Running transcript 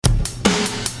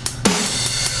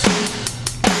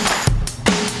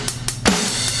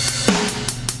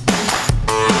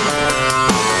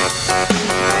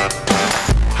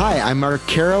I'm Mark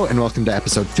Caro, and welcome to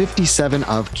episode 57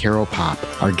 of Caro Pop.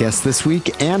 Our guest this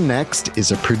week and next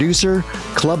is a producer,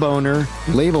 club owner,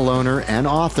 label owner, and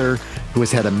author who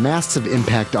has had a massive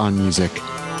impact on music,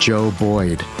 Joe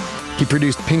Boyd. He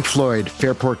produced Pink Floyd,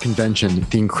 Fairport Convention,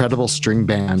 The Incredible String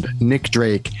Band, Nick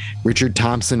Drake, Richard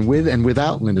Thompson with and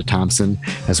without Linda Thompson,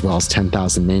 as well as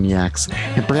 10,000 Maniacs,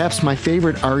 and perhaps my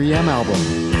favorite REM album.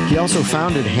 He also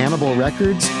founded Hannibal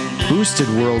Records, boosted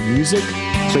world music,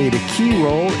 played a key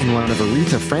role in one of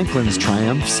Aretha Franklin's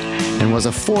triumphs, and was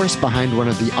a force behind one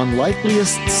of the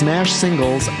unlikeliest smash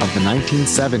singles of the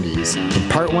 1970s. In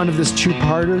part one of this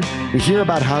two-parter, we hear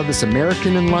about how this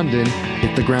American in London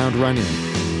hit the ground running.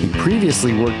 He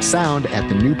previously worked sound at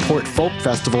the Newport Folk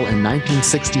Festival in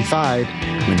 1965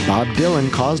 when Bob Dylan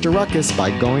caused a ruckus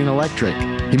by going electric.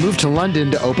 He moved to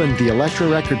London to open the Elektra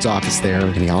Records office there,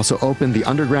 and he also opened the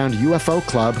underground UFO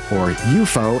Club, or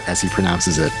UFO as he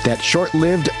pronounces it. That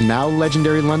short-lived, now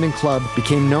legendary London club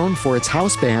became known for its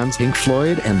house bands, Pink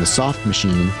Floyd and The Soft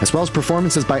Machine, as well as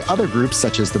performances by other groups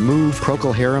such as The Move,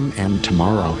 Procol Harum, and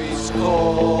Tomorrow.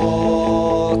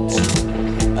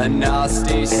 A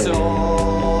nasty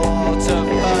sort of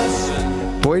person.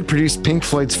 Boyd produced Pink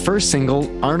Floyd's first single,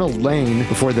 Arnold Lane,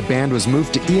 before the band was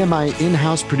moved to EMI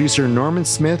in-house producer Norman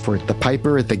Smith for The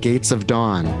Piper at the Gates of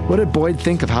Dawn. What did Boyd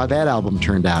think of how that album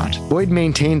turned out? Boyd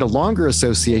maintained a longer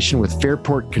association with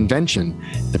Fairport Convention,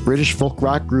 the British folk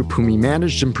rock group whom he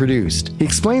managed and produced. He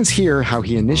explains here how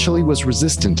he initially was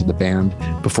resistant to the band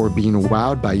before being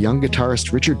wowed by young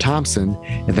guitarist Richard Thompson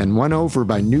and then won over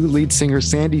by new lead singer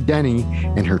Sandy Denny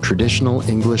and her traditional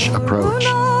English approach.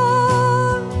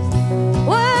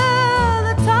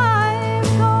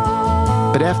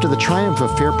 But after the triumph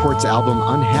of Fairport's album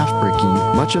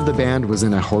Unhalfbreaking, much of the band was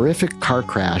in a horrific car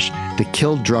crash that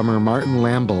killed drummer Martin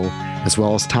Lamble, as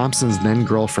well as Thompson's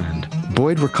then-girlfriend.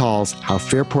 Boyd recalls how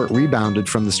Fairport rebounded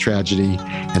from this tragedy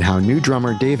and how new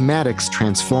drummer Dave Maddox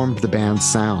transformed the band's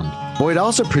sound. Boyd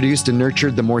also produced and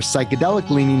nurtured the more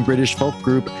psychedelic-leaning British folk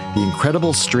group, The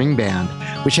Incredible String Band,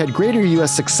 which had greater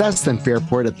U.S. success than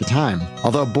Fairport at the time.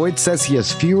 Although Boyd says he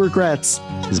has few regrets,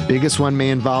 his biggest one may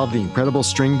involve The Incredible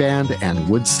String Band and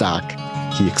Woodstock.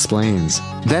 He explains.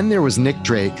 Then there was Nick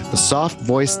Drake, the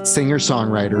soft-voiced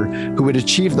singer-songwriter who would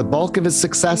achieve the bulk of his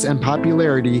success and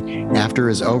popularity after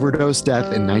his overdose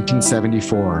death in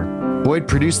 1974. Boyd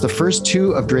produced the first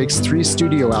two of Drake's 3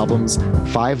 studio albums,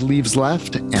 5 Leaves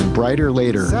Left and Brighter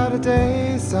Later.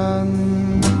 Saturday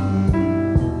sun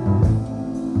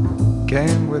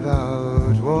came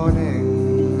without warning.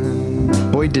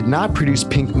 Boyd did not produce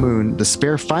Pink Moon, the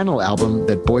spare final album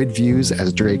that Boyd views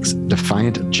as Drake's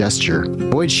defiant gesture.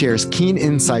 Boyd shares keen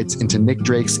insights into Nick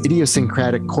Drake's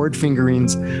idiosyncratic chord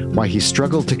fingerings, why he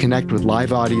struggled to connect with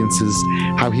live audiences,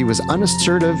 how he was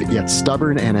unassertive yet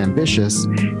stubborn and ambitious,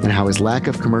 and how his lack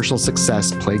of commercial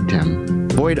success plagued him.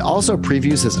 Boyd also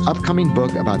previews his upcoming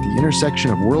book about the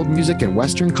intersection of world music and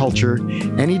Western culture,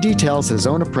 and he details his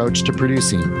own approach to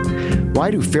producing.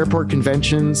 Why do Fairport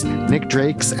Conventions, Nick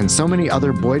Drake's, and so many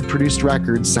other Boyd-produced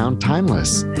records sound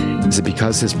timeless? Is it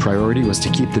because his priority was to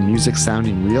keep the music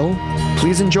sounding real?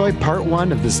 Please enjoy part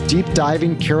 1 of this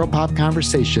deep-diving Caro Pop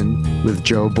conversation with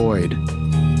Joe Boyd.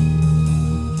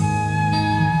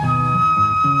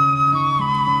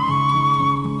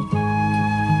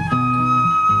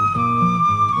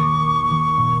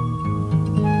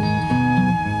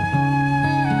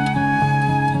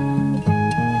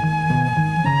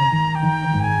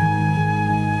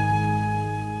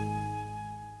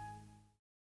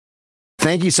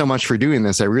 Thank you so much for doing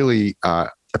this. I really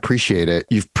appreciate it.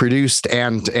 You've produced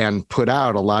and put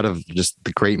out a lot of just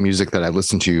the great music that I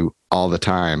listen to all the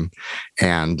time.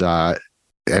 And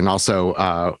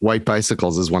also White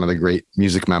Bicycles is one of the great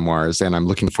music memoirs. And I'm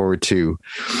looking forward to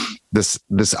this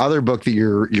other book that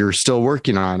you're still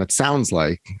working on. It sounds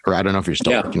like, or I don't know if you're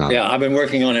still working on it. Yeah, I've been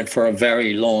working on it for a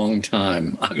very long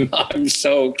time. I'm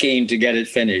so keen to get it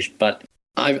finished, but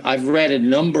I've read a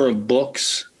number of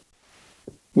books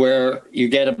where you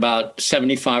get about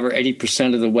 75 or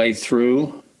 80% of the way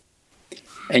through,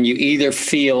 and you either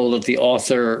feel that the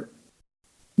author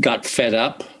got fed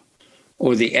up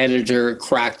or the editor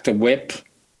cracked the whip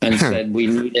and said, we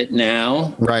need it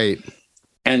now. Right.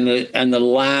 And the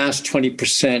last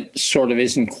 20% sort of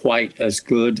isn't quite as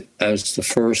good as the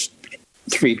first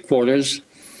 3/4.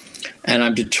 And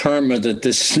I'm determined that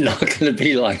this is not going to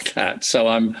be like that. So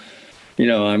I'm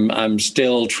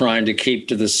still trying to keep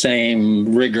to the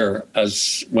same rigor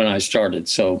as when I started.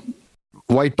 So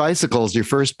White Bicycles, your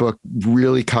first book,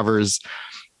 really covers,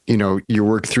 your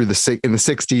work through in the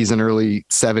 60s and early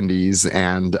 70s.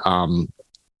 And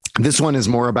this one is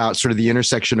more about sort of the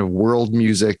intersection of world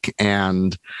music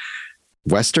and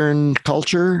Western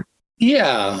culture?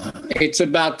 Yeah, it's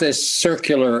about this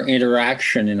circular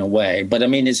interaction in a way. But I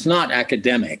mean, it's not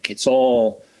academic. It's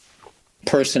all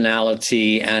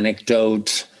personality,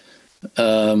 anecdote,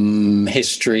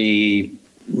 history,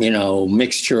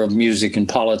 mixture of music and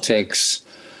politics.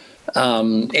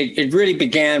 It really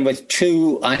began with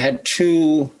I had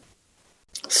two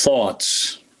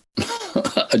thoughts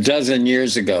a dozen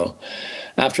years ago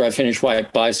after I finished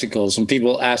White Bicycles, and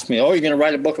people asked me, "Oh, you're going to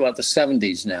write a book about the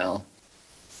 70s now?"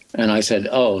 And I said,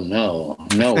 "Oh, no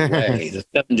way." The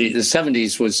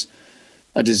 70s was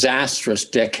a disastrous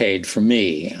decade for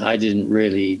me. I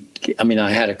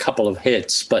had a couple of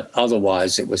hits, but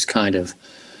otherwise it was kind of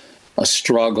a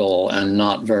struggle and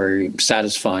not very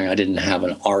satisfying. I didn't have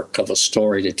an arc of a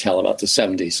story to tell about the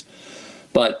 70s.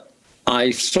 But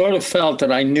I sort of felt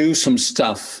that I knew some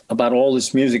stuff about all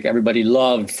this music everybody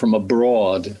loved from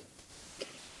abroad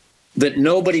that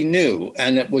nobody knew,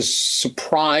 and it was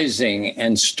surprising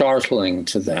and startling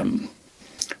to them.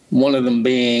 One of them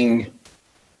being,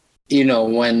 when in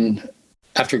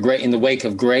the wake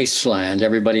of Graceland,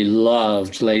 everybody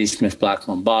loved Ladysmith Black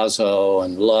Mambazo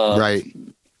and loved, right,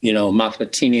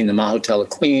 Mahatini and the Mahotel of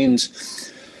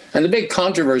Queens. And the big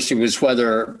controversy was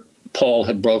whether Paul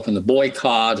had broken the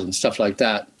boycott and stuff like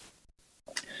that.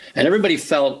 And everybody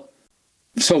felt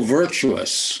so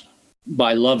virtuous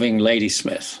by loving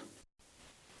Ladysmith,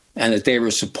 and that they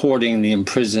were supporting the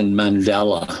imprisoned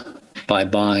Mandela by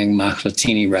buying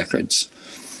Mahatini records.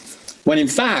 When in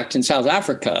fact, in South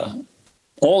Africa,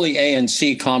 all the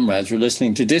ANC comrades were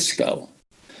listening to disco.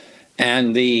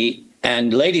 And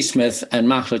Ladysmith and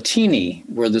Mahatini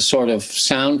were the sort of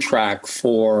soundtrack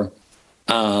for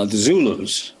the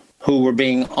Zulus, who were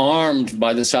being armed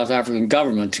by the South African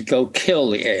government to go kill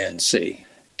the ANC.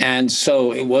 And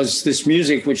so it was this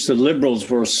music which the liberals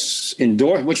were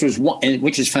endorsed,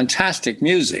 which is fantastic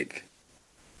music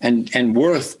and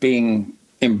worth being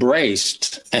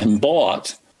embraced and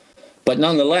bought. But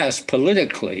nonetheless,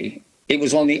 politically, it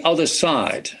was on the other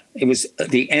side. It was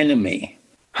the enemy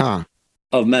of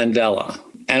Mandela.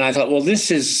 And I thought, well, this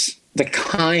is the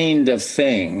kind of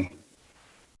thing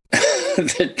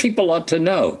that people ought to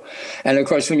know. And of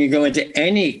course, when you go into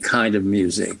any kind of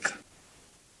music,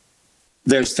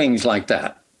 there's things like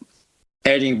that.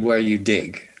 Anywhere you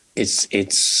dig, there's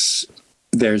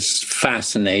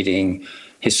fascinating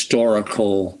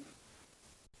historical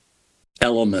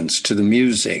elements to the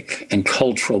music and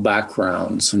cultural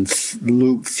backgrounds and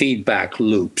feedback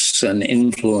loops and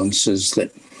influences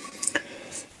that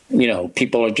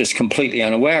people are just completely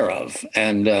unaware of.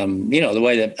 And the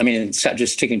way that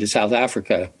just sticking to South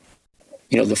Africa,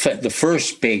 the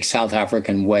first big South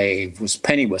African wave was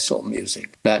penny whistle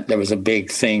music. That there was a big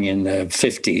thing in the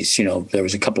 50s. There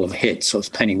was a couple of hits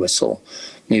of penny whistle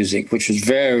music, which was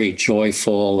very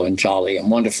joyful and jolly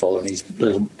and wonderful. And these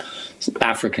little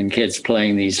African kids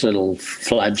playing these little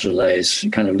flageolets,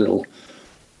 kind of little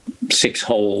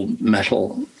 6-hole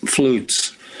metal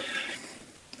flutes.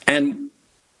 And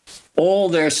all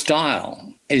their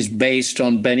style is based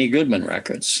on Benny Goodman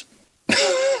records.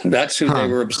 That's who they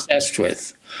were obsessed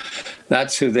with.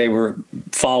 That's who they were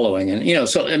following. And,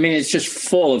 it's just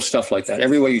full of stuff like that.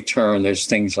 Everywhere you turn, there's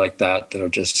things like that are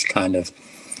just kind of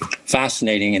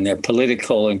fascinating in their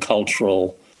political and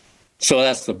cultural. So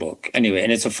that's the book. Anyway,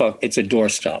 and it's a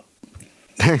doorstop.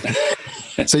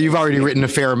 So you've already written a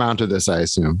fair amount of this, I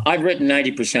assume. I've written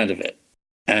 90% of it.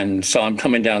 And so I'm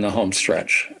coming down the home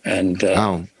stretch. And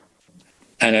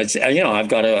And it's I've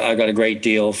got a great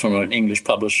deal from an English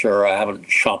publisher. I haven't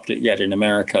shopped it yet in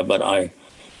America, but I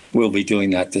will be doing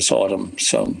that this autumn.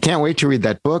 So can't wait to read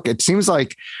that book. It seems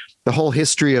like the whole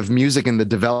history of music and the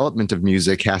development of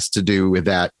music has to do with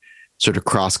that sort of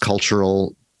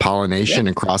cross-cultural pollination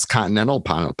and cross-continental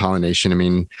pollination. I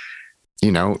mean,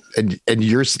 and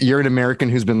you're an American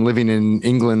who's been living in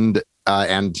England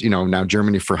and now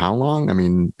Germany for how long? I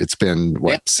mean, it's been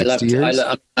 60 years.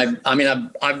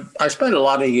 I spent a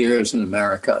lot of years in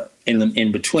America.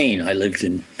 In between, I lived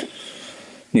in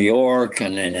New York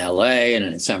and in LA and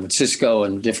in San Francisco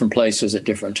and different places at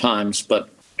different times. But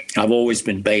I've always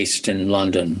been based in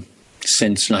London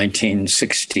since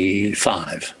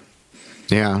 1965.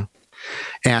 Yeah,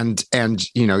 and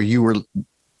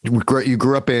you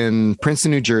grew up in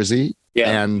Princeton, New Jersey.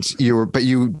 Yeah. And but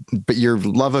your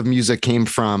love of music came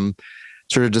from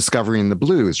sort of discovering the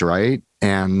blues, right?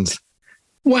 And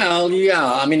well,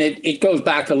 yeah, I mean, it goes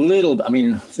back a little. I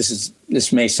mean,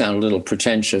 this may sound a little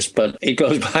pretentious, but it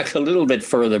goes back a little bit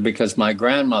further because my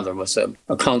grandmother was a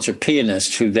concert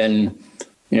pianist who then,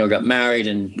 got married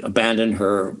and abandoned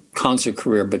her concert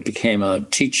career, but became a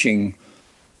teaching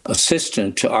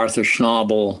assistant to Arthur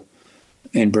Schnabel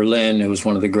in Berlin, who was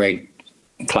one of the great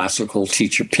classical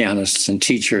pianists and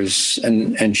teachers,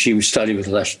 and she studied with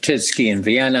Leschetizky in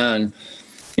Vienna,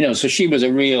 and so she was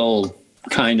a real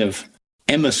kind of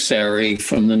emissary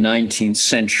from the 19th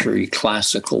century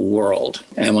classical world.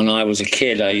 And when I was a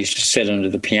kid, I used to sit under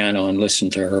the piano and listen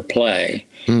to her play.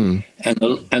 And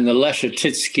the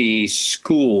Leschetizky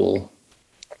school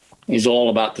is all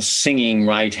about the singing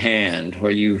right hand,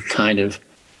 where you play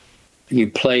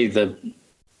the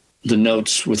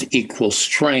notes with equal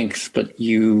strength, but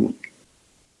you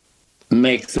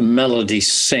make the melody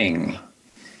sing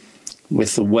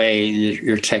with the way,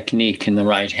 your technique in the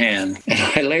right hand. And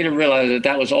I later realized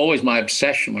that was always my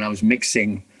obsession when I was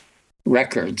mixing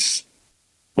records,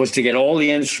 was to get all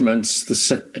the instruments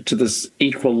to this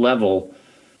equal level,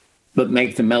 but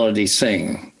make the melody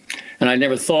sing. And I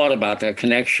never thought about that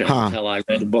connection until I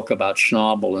read a book about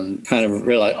Schnabel and kind of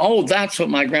realized, that's what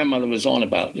my grandmother was on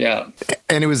about. Yeah.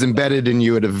 And it was embedded in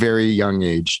you at a very young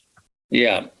age.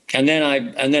 Yeah. And then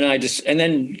I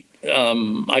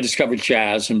discovered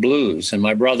jazz and blues, and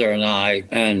my brother and I,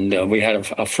 and we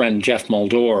had a friend, Jeff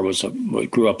Muldor, we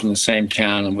grew up in the same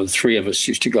town, and the three of us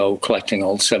used to go collecting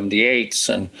old 78s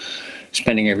and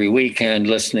spending every weekend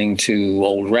listening to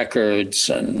old records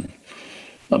and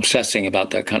obsessing about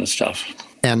that kind of stuff.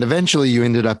 And eventually you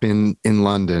ended up in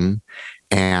London,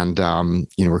 and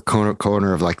we're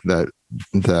co-owner of like the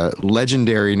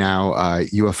legendary now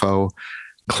UFO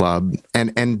club,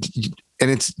 and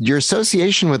it's your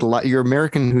association with you're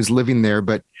American who's living there,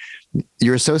 but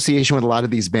your association with a lot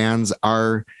of these bands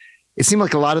it seemed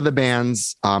like a lot of the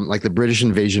bands, like the British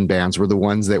Invasion bands, were the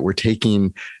ones that were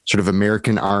taking sort of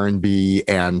American R&B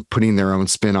and putting their own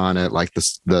spin on it, like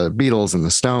the Beatles and the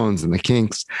Stones and the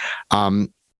Kinks. And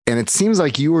it seems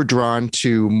like you were drawn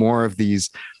to more of these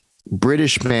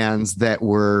British bands that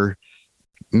were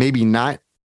maybe not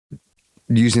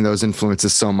using those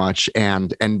influences so much,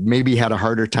 and maybe had a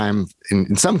harder time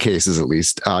in some cases, at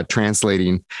least,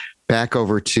 translating back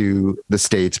over to the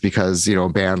States, because, a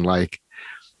band like,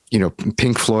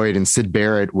 Pink Floyd and Syd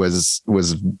Barrett was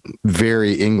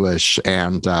very English,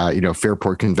 and,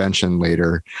 Fairport Convention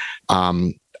later.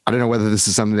 I don't know whether this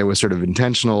is something that was sort of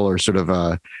intentional or sort of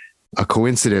a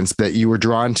coincidence that you were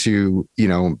drawn to,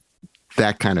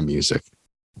 that kind of music.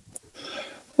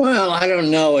 Well, I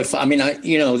don't know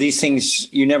these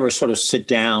things, you never sort of sit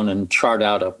down and chart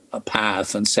out a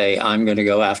path and say, I'm going to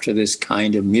go after this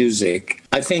kind of music.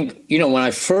 I think, when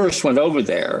I first went over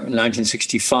there in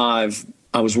 1965,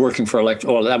 I was working for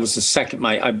that was the second,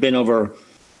 I'd been over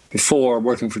before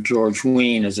working for George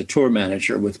Wein as a tour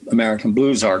manager with American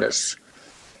blues artists.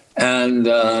 And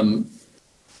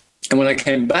when I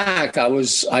came back, I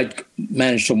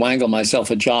managed to wangle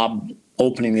myself a job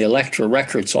opening the Elektra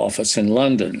Records office in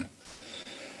London.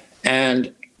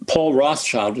 And Paul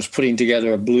Rothschild was putting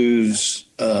together a blues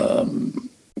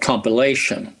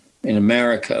compilation in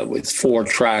America with 4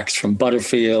 tracks from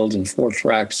Butterfield and 4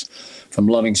 tracks from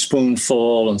Loving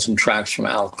Spoonful and some tracks from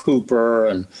Al Cooper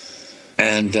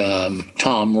and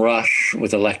Tom Rush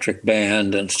with Electric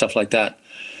Band and stuff like that.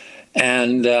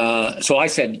 And so I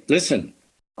said, listen,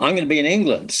 I'm going to be in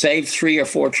England. Save 3 or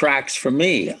 4 tracks for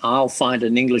me. I'll find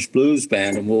an English blues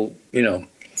band and we'll.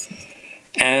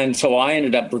 And so I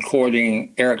ended up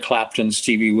recording Eric Clapton,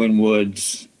 Stevie Winwood,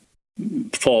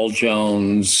 Paul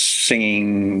Jones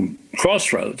singing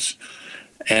Crossroads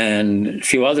and a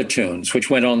few other tunes, which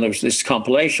went on this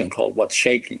compilation called What's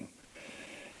Shaking.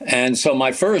 And so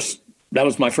that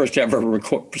was my first ever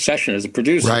session as a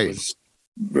producer. Right.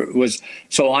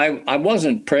 So I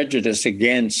wasn't prejudiced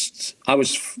against. I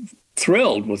was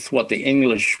thrilled with what the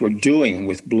English were doing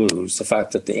with blues, the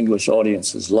fact that the English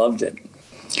audiences loved it.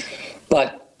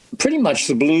 But pretty much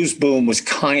the blues boom was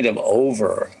kind of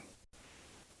over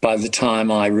by the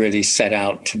time I really set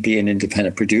out to be an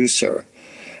independent producer.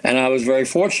 And I was very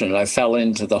fortunate. I fell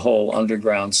into the whole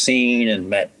underground scene and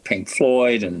met Pink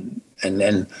Floyd, and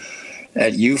then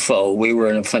at UFO, we were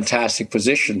in a fantastic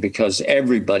position because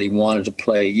everybody wanted to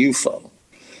play UFO.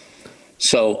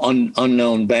 So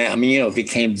unknown band, it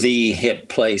became the hip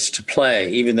place to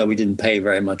play, even though we didn't pay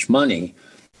very much money.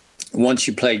 Once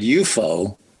you played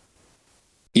UFO,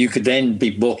 you could then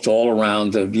be booked all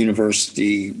around the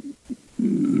university,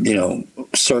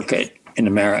 circuit in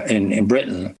America, in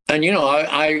Britain. And,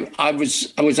 I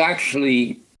was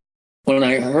actually, when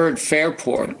I heard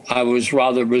Fairport, I was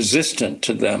rather resistant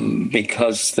to them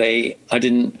because I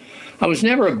was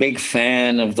never a big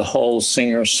fan of the whole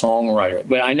singer-songwriter.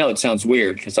 But I know it sounds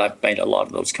weird because I've made a lot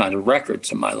of those kind of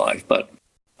records in my life. But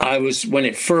when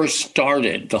it first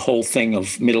started, the whole thing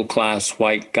of middle-class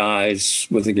white guys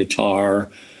with a guitar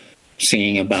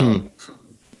singing about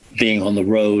being on the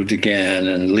road again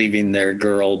and leaving their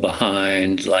girl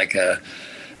behind, like a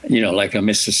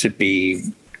Mississippi,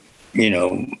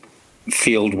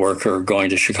 field worker going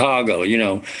to Chicago.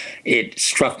 It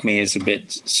struck me as a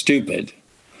bit stupid.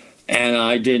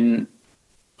 And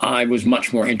I was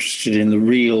much more interested in the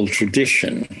real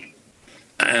tradition.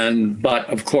 But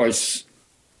of course,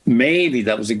 maybe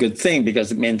that was a good thing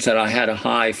because it meant that I had a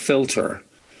high filter.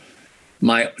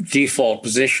 My default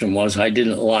position was I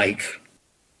didn't like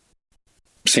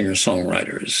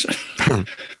singer-songwriters.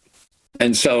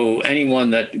 And so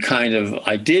anyone that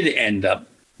I did end up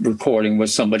recording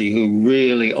was somebody who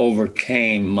really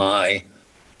overcame my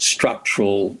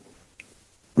structural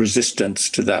resistance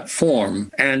to that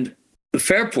form. And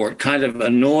Fairport kind of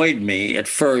annoyed me at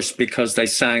first because they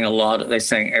sang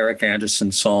Eric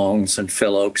Anderson songs and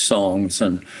Phil Ochs songs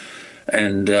and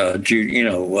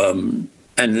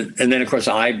then of course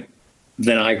I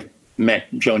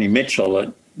met Joni Mitchell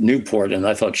at Newport, and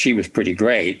I thought she was pretty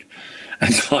great.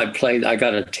 And so I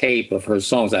got a tape of her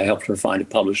songs. I helped her find a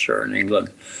publisher in England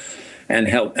and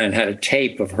had a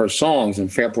tape of her songs,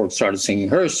 and Fairport started singing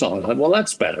her songs. I thought, well,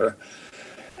 that's better.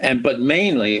 But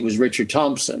mainly it was Richard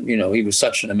Thompson. He was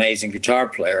such an amazing guitar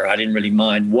player. I didn't really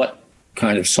mind what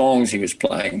kind of songs he was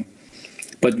playing.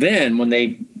 But then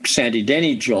when Sandy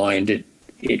Denny joined,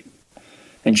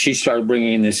 and she started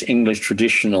bringing this English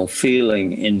traditional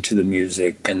feeling into the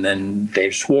music, and then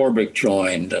Dave Swarbrick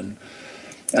joined, and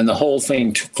the whole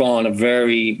thing took on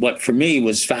what for me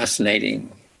was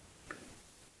fascinating,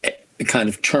 a kind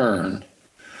of turn,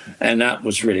 and that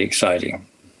was really exciting.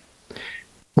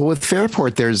 Well, with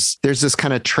Fairport, there's this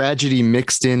kind of tragedy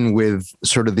mixed in with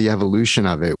sort of the evolution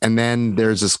of it. And then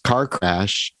there's this car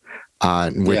crash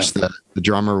in which the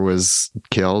drummer was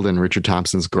killed and Richard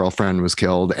Thompson's girlfriend was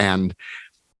killed. And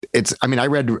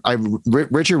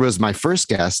Richard was my first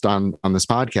guest on this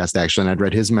podcast, actually, and I'd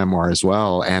read his memoir as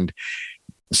well. And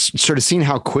sort of seeing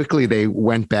how quickly they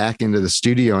went back into the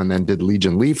studio and then did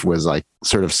Legion Leaf was like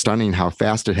sort of stunning how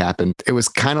fast it happened. It was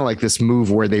kind of like this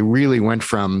move where they really went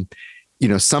from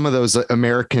some of those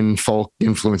American folk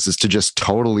influences to just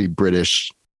totally British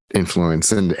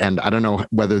influence. And I don't know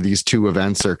whether these two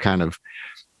events are kind of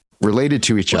related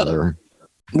to each other.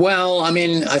 Well, I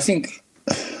think,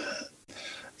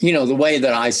 the way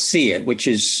that I see it, which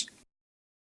is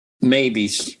maybe,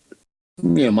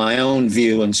 my own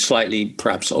view and slightly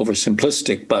perhaps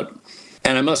oversimplistic,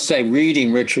 and I must say,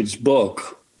 reading Richard's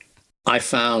book, I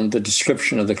found the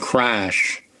description of the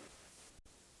crash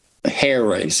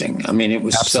hair-raising. It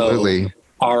was Absolutely. So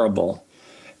horrible.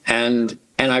 And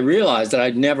I realized that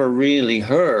I'd never really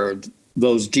heard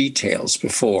those details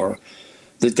before,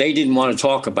 that they didn't want to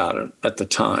talk about it at the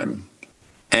time.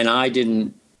 And I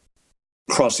didn't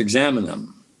cross-examine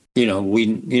them.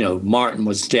 Martin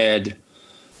was dead,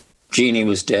 Jeannie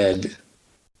was dead,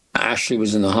 Ashley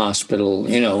was in the hospital.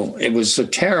 It was a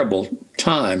terrible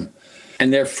time.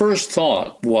 And their first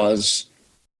thought was,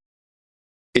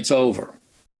 it's over.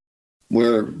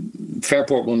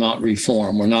 Fairport will not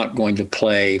reform. We're not going to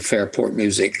play Fairport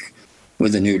music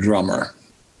with a new drummer,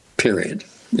 period.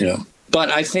 But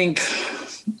I think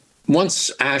once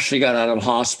Ashley got out of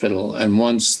hospital and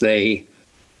once they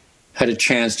had a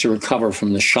chance to recover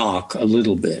from the shock a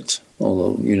little bit,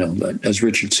 although, but as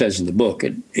Richard says in the book,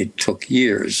 it took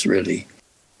years, really.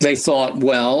 They thought,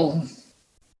 well,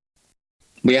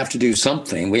 we have to do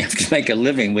something. We have to make a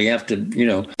living. We have to,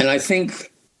 and I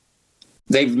think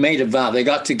they've made a vow. They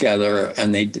got together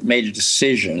and they made a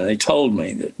decision. And they told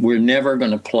me that we're never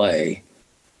going to play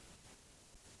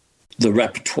the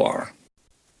repertoire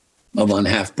of On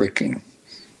Half Bricking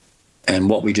and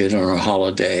what we did on our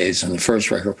holidays and the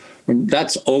first record.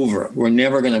 That's over. We're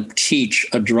never going to teach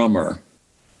a drummer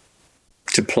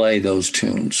to play those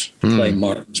tunes, play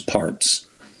Martin's parts.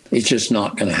 It's just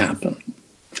not going to happen.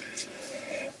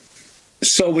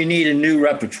 So we need a new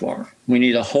repertoire. We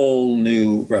need a whole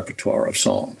new repertoire of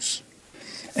songs.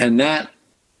 And that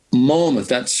moment,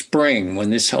 that spring, when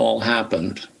this all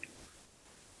happened,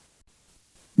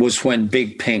 was when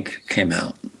Big Pink came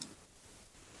out.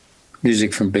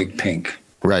 Music from Big Pink.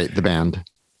 Right, the band.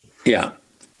 Yeah.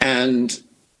 And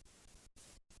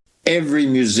every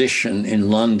musician in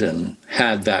London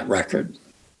had that record.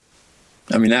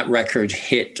 That record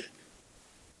hit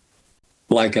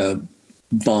like a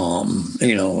bomb.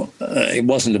 It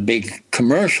wasn't a big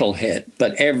commercial hit,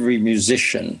 but every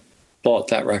musician bought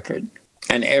that record.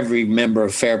 And every member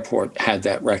of Fairport had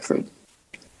that record.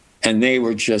 And they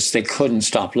couldn't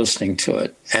stop listening to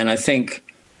it. And I think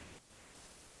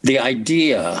the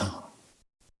idea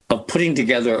of putting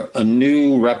together a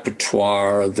new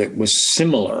repertoire that was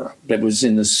similar, that was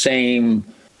in the same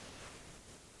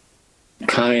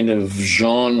kind of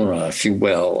genre, if you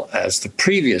will, as the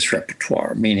previous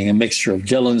repertoire, meaning a mixture of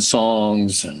Dylan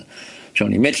songs and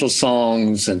Joni Mitchell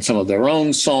songs and some of their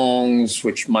own songs,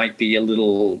 which might be a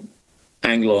little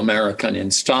Anglo-American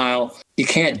in style. You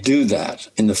can't do that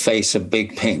in the face of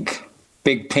Big Pink.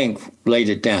 Big Pink laid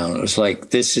it down. It was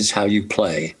like, this is how you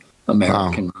play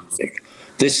American music.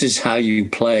 This is how you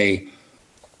play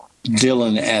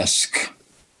Dylan-esque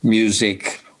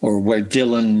music, or where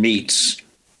Dylan meets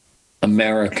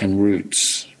American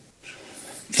roots.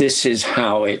 This is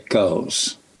how it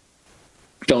goes.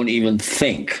 Don't even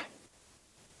think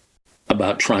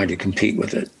about trying to compete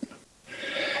with it.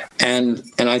 And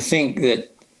I think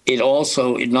that it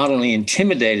not only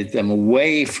intimidated them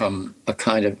away from a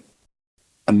kind of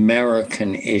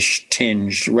American-ish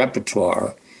tinged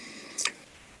repertoire,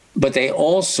 but they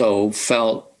also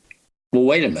felt, well,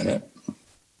 wait a minute.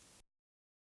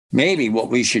 Maybe what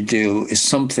we should do is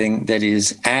something that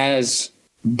is as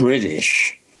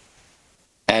British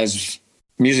as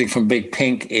music from Big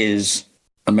Pink is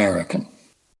American.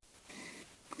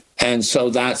 And so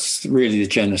that's really the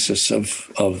genesis of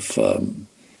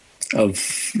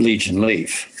Legion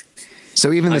Leaf.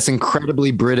 So even this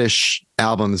incredibly British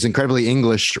album, this incredibly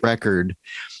English record,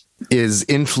 is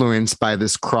influenced by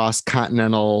this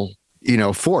cross-continental,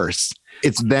 force.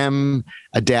 It's them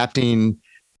adapting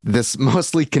this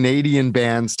mostly Canadian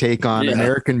band's take on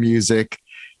American music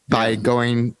by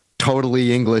going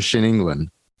totally English in England.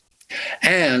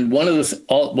 And one of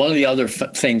the other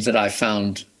things that I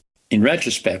found in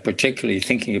retrospect, particularly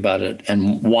thinking about it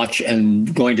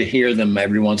and going to hear them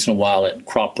every once in a while at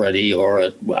Crop Ready,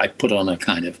 or I put on a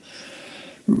kind of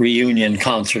reunion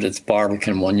concert at the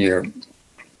Barbican one year,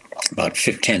 about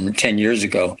 10 years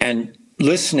ago, and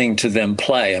listening to them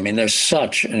play. I mean, there's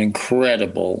such an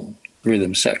incredible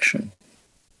rhythm section.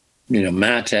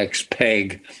 Matex,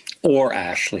 Peg, or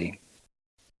Ashley,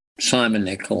 Simon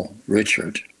Nicol,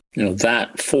 Richard,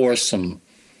 that foursome.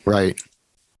 Right.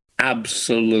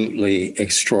 Absolutely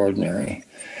extraordinary.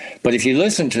 But if you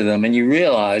listen to them and you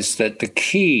realize that the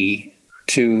key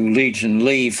to Legion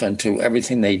Leaf and to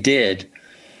everything they did,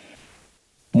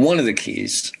 one of the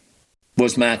keys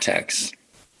was Matex.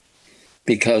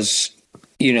 Because,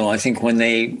 I think when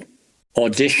they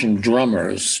auditioned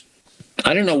drummers,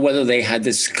 I don't know whether they had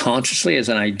this consciously as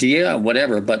an idea or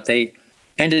whatever, but they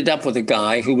ended up with a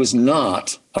guy who was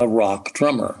not a rock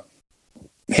drummer.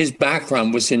 His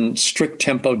background was in strict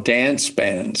tempo dance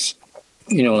bands,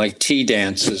 like tea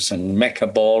dances and Mecca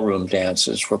ballroom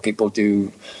dances where people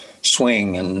do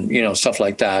swing and, stuff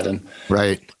like that. And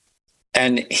right.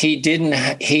 And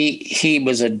he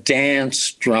was a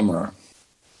dance drummer.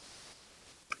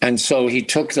 And so he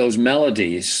took those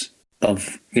melodies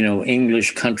of,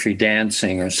 English country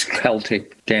dancing or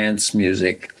Celtic dance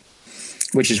music,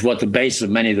 which is what the basis of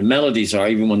many of the melodies are.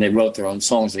 Even when they wrote their own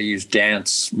songs, they used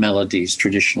dance melodies,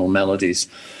 traditional melodies,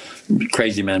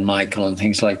 Crazy Man Michael and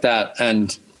things like that.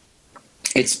 And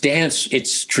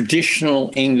it's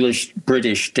traditional English,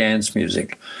 British dance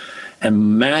music. And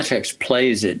Matex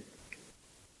plays it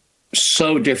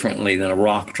so differently than a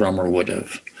rock drummer would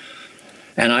have.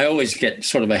 And I always get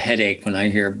sort of a headache when I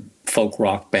hear folk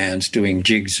rock bands doing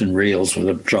jigs and reels with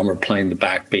a drummer playing the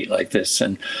backbeat like this.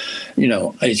 And,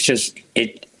 it's just,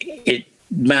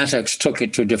 Matex took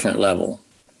it to a different level.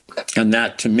 And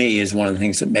that, to me, is one of the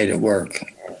things that made it work.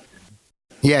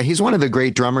 Yeah, he's one of the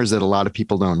great drummers that a lot of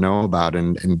people don't know about,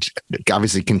 and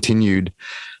obviously continues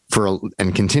for a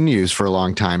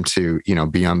long time to,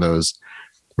 be on those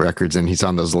records. And he's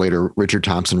on those later Richard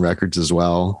Thompson records as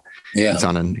well. Yeah. He's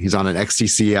on an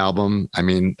XTC album. I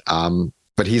mean,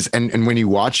 but he's, and when you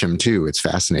watch him too, it's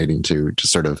fascinating to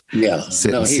just sort of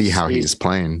sit and see how he's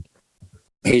playing.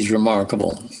 He's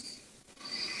remarkable.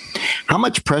 How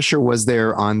much pressure was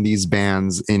there on these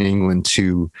bands in England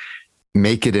to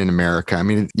make it in America? I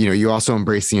mean, you also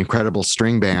embraced the Incredible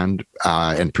String Band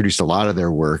and produced a lot of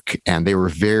their work, and they were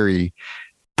very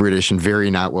British and very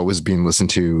not what was being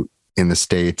listened to in the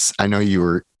States. I know you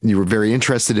were very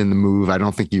interested in the Move. I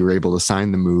don't think you were able to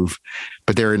sign the Move,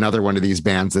 but they're another one of these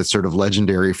bands that's sort of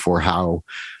legendary for how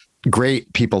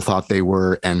great people thought they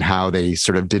were and how they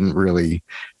sort of didn't really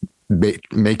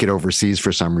make it overseas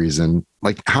for some reason.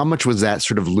 Like, how much was that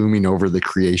sort of looming over the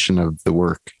creation of the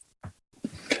work?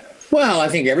 Well, I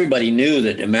think everybody knew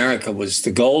that America was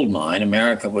the gold mine.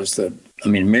 Britain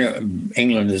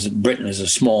is a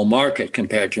small market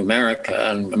compared to America,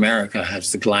 and America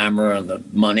has the glamour and the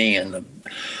money and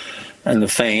the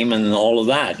fame and all of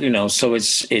that, so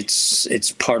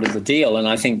it's part of the deal. And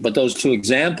I think, but those two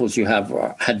examples you have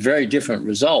had very different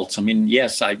results. I mean,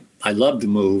 yes, I love the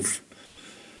Move.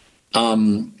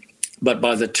 But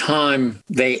by the time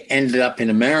they ended up in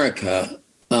America,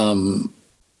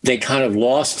 they kind of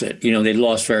lost it. They'd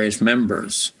lost various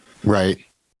members. Right.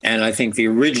 And I think the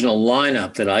original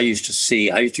lineup that I used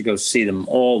to go see them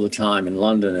all the time in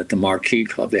London at the Marquee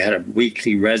Club. They had a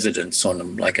weekly residence on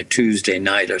them, like a Tuesday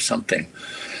night or something.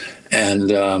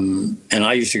 And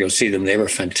I used to go see them. They were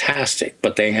fantastic.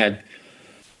 But they had,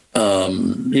 I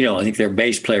think their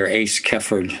bass player, Ace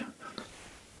Kefford,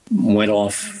 went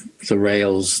off the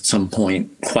rails at some point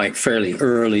quite fairly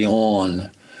early on.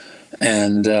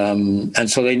 And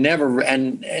so they never,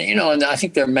 and I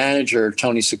think their manager,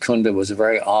 Tony Secunda, was a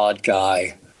very odd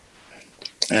guy.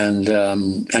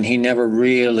 And he never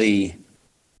really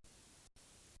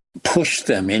pushed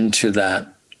them into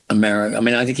that America. I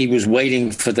mean, I think he was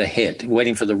waiting for the hit,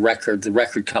 waiting for the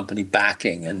record company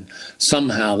backing. And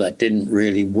somehow that didn't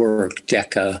really work.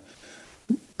 Decca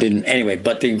didn't, anyway,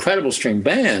 but the Incredible String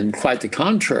Band, quite the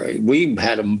contrary. We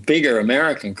had a bigger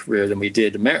American career than we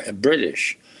did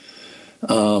British.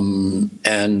 One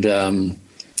in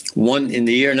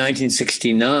the year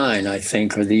 1969, I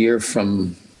think, or the year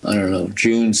from, I don't know,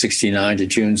 June 69 to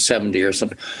June 70 or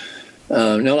something.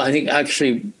 No, I think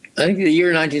the year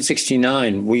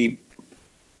 1969, we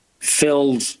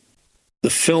filled the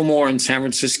Fillmore in San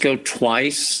Francisco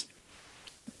twice,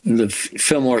 the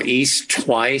Fillmore East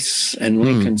twice, and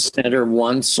Lincoln Center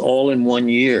once, all in 1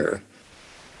 year,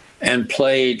 and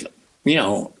played,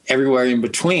 everywhere in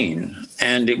between.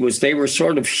 And they were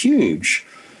sort of huge.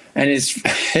 And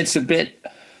it's a bit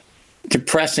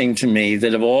depressing to me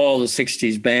that of all the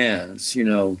 60s bands,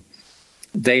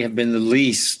 they have been the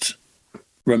least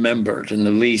remembered and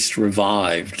the least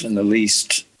revived and the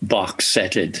least box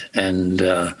setted and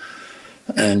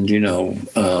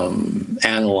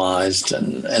analyzed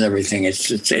and everything.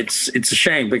 It's a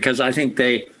shame, because I think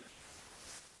they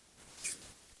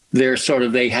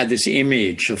had this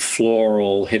image of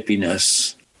floral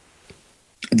hippiness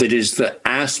that is the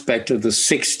aspect of the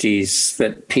 60s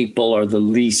that people are the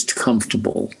least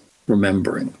comfortable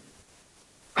remembering.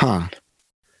 Huh.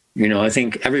 I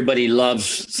think everybody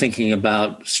loves thinking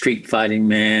about Street Fighting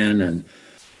Man and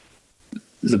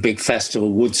the big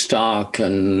festival, Woodstock,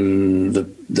 and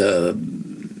the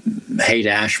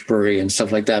Haight-Ashbury and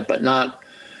stuff like that, but not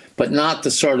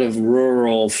the sort of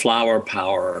rural flower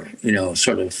power,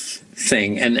 sort of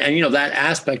thing. And that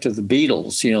aspect of the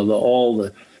Beatles,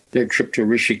 their trip to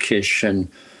Rishikesh and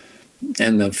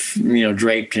the,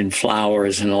 draped in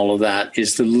flowers and all of that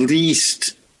is the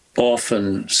least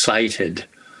often cited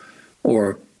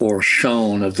or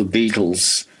shown of the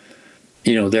Beatles.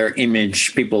 Their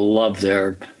image, people love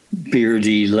their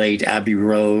beardy late Abbey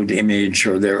Road image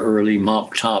or their early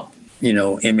mop top,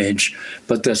 image.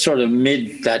 But the sort of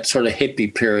that sort of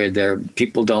hippie period there,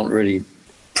 people don't really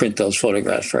print those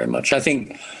photographs very much. I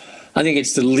think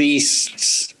it's the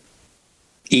least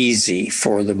easy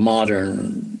for the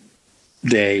modern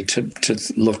day to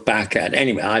look back at.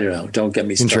 Anyway, I don't know. Don't get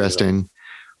me started. Interesting.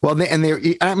 Well,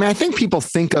 I think people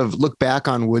look back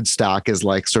on Woodstock as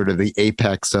like sort of the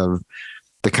apex of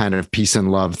the kind of peace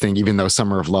and love thing, even though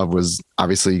Summer of Love was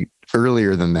obviously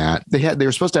earlier than that. They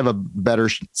were supposed to have a better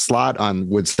slot on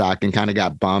Woodstock and kind of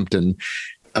got bumped. And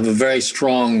I'm a very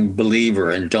strong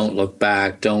believer in don't look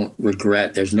back, don't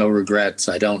regret. There's no regrets.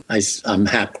 I'm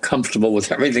comfortable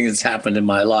with everything that's happened in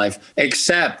my life,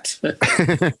 except,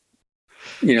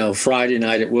 Friday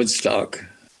night at Woodstock.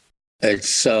 It's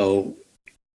so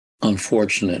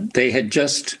unfortunate. They had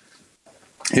just,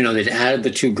 they'd added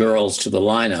the two girls to the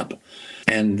lineup,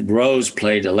 and Rose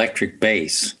played electric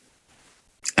bass.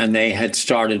 And they had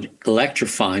started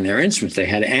electrifying their instruments. We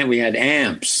had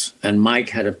amps, and Mike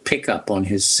had a pickup on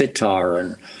his sitar,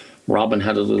 and Robin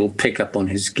had a little pickup on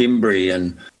his gimbri,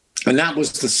 and that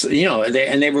was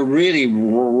they were really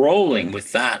rolling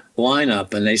with that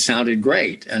lineup, and they sounded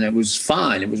great, and it was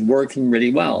fine. It was working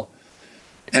really well,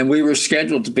 and we were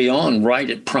scheduled to be on right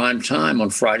at prime time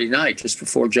on Friday night, just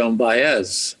before Joan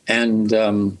Baez, and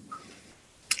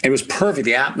it was perfect.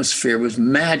 The atmosphere was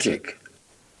magic.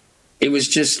 It was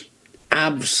just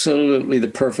absolutely the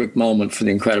perfect moment for the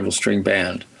Incredible String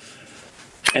Band.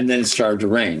 And then it started to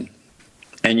rain.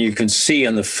 And you can see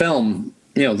on the film,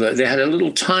 they had a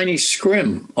little tiny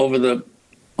scrim over the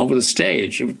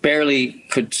stage. It barely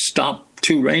could stop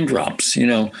two raindrops,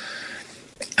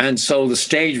 And so the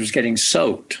stage was getting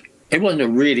soaked. It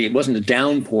wasn't a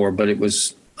downpour, but it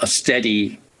was a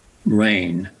steady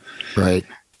rain. Right.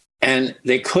 And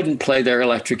they couldn't play their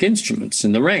electric instruments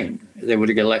in the rain. They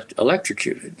would get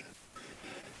electrocuted.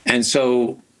 And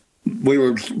so we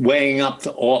were weighing up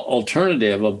the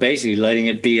alternative of basically letting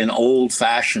it be an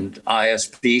old-fashioned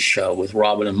ISB show with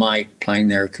Robin and Mike playing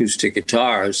their acoustic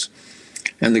guitars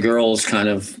and the girls kind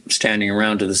of standing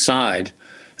around to the side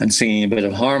and singing a bit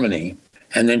of harmony.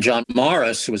 And then John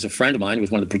Morris, who was a friend of mine, who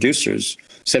was one of the producers,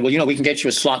 said, well, we can get you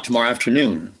a slot tomorrow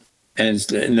afternoon. And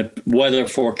the weather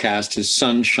forecast is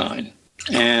sunshine.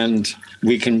 And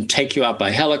we can take you out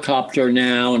by helicopter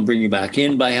now and bring you back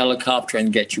in by helicopter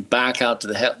and get you back out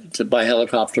by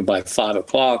helicopter by 5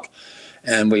 o'clock.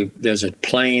 And there's a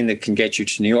plane that can get you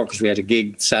to New York, because we had a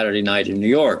gig Saturday night in New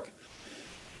York.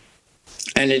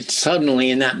 And it suddenly,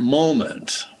 in that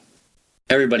moment,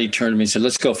 everybody turned to me and said,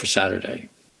 let's go for Saturday.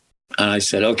 And I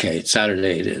said, okay,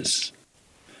 Saturday it is.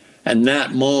 And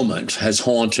that moment has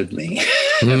haunted me.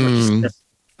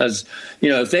 As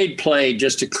if they'd played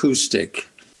just acoustic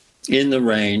in the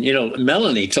rain,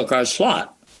 Melanie took our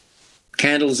slot.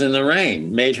 Candles in the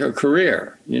Rain made her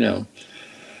career,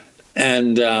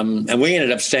 And we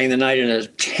ended up staying the night in a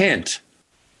tent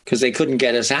because they couldn't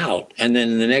get us out. And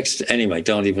then anyway,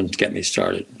 don't even get me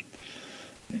started.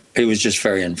 It was just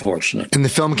very unfortunate. And the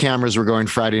film cameras were going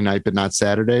Friday night, but not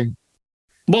Saturday?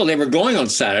 Well, they were going on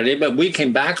Saturday, but we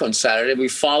came back on Saturday. We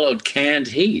followed Canned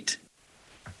Heat.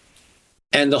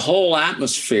 And the whole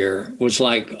atmosphere was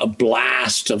like a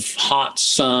blast of hot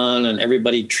sun and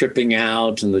everybody tripping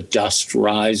out and the dust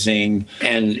rising.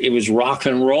 And it was rock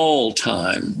and roll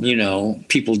time,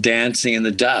 people dancing in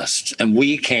the dust. And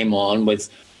we came on with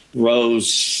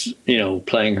Rose,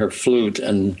 playing her flute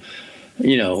and,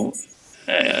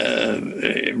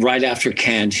 right after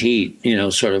Canned Heat,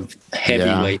 sort of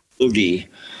heavyweight boogie.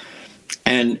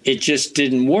 And it just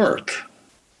didn't work.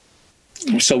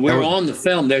 So we're on the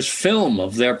film. There's film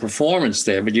of their performance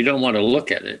there, but you don't want to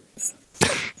look at it.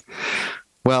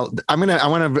 Well, I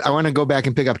want to go back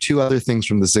and pick up two other things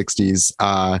from the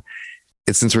 60s.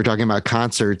 Since we're talking about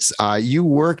concerts, you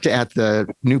worked at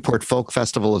the Newport Folk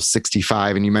Festival of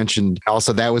 65, and you mentioned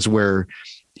also that was where,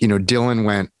 Dylan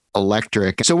went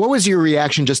electric. So what was your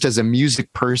reaction just as a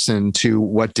music person to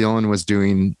what Dylan was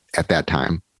doing at that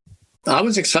time? I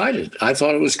was excited. I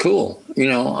thought it was cool.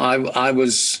 I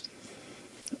was...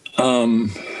 how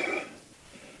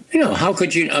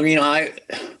could you?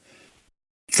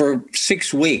 For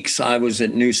 6 weeks, I was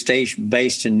at New Station,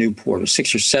 based in Newport, or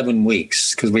 6 or 7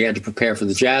 weeks, because we had to prepare for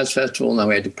the Jazz Festival, and then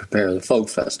we had to prepare for the Folk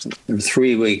Festival. There were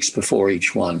 3 weeks before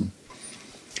each one.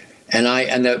 And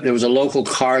there was a local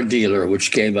car dealer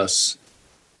which gave us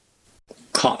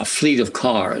a fleet of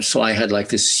cars. So I had like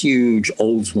this huge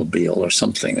Oldsmobile or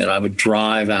something that I would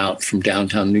drive out from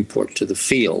downtown Newport to the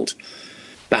field,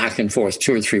 back and forth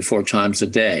 2 or 3, 4 times a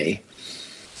day.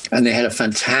 And they had a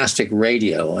fantastic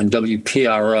radio, and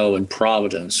WPRO in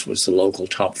Providence was the local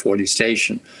top 40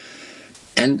 station.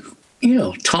 And,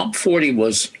 top 40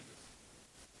 was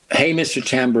Hey, Mr.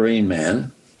 Tambourine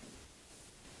Man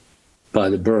by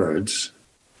the Byrds,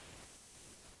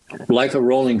 Like a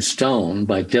Rolling Stone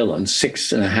by Dylan,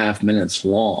 6.5 minutes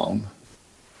long.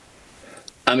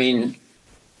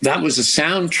 That was a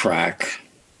soundtrack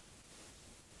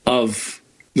of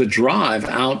the drive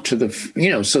out to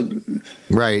the,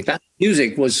 right. That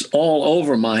music was all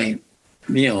over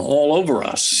all over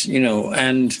us,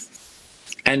 and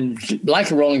Like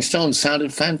a Rolling Stone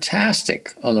sounded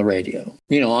fantastic on the radio.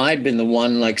 I'd been the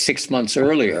one like 6 months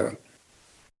earlier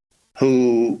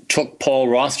who took Paul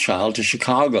Rothchild to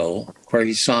Chicago, where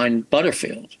he signed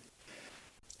Butterfield.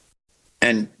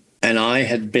 And I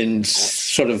had been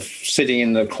sort of sitting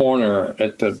in the corner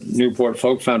at the Newport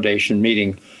Folk Foundation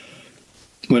meeting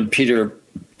when Peter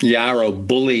Yarrow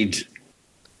bullied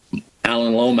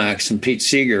Alan Lomax and Pete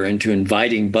Seeger into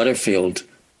inviting Butterfield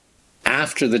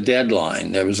after the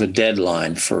deadline. There was a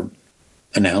deadline for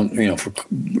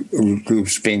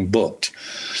groups being booked.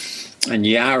 And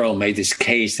Yarrow made this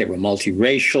case. They were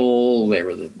multiracial. They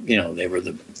were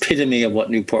the epitome of what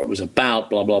Newport was about,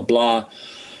 blah, blah, blah.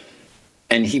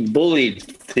 And he bullied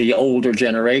the older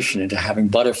generation into having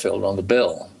Butterfield on the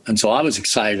bill. And so I was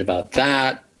excited about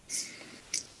that.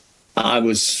 I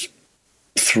was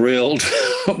thrilled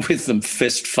with the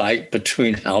fist fight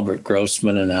between Albert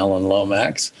Grossman and Alan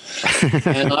Lomax.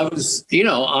 And I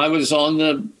was on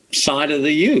the side of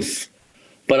the youth.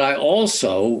 But I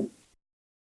also,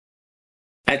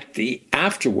 at the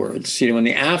afterwards, in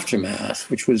the aftermath,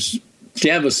 which was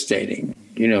devastating,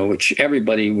 which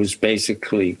everybody was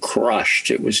basically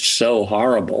crushed. It was so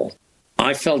horrible.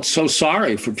 I felt so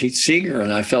sorry for Pete Seeger,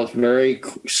 and I felt very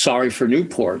sorry for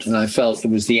Newport, and I felt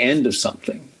it was the end of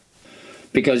something.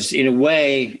 Because in a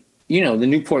way, the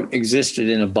Newport existed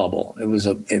in a bubble. It was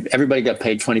everybody got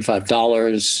paid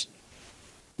 $25.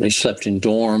 They slept in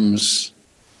dorms.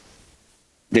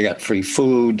 They got free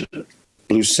food.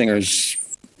 Blues singers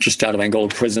just out of Angola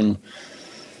prison.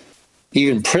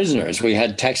 even prisoners. We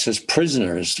had Texas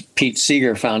prisoners. Pete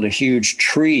Seeger found a huge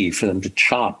tree for them to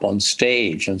chop on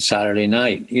stage on Saturday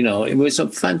night. You know, it was a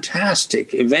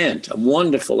fantastic event, a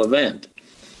wonderful event.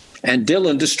 And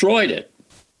Dylan destroyed it.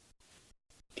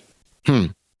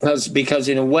 Because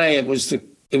in a way it was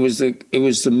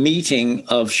the meeting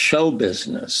of show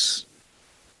business,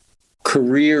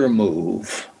 career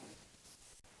move.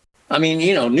 I mean,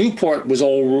 you know, Newport was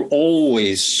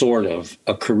always sort of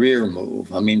a career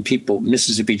move. I mean,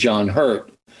 Mississippi John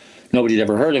Hurt, nobody had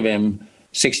ever heard of him.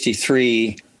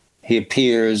 1963, he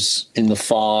appears in The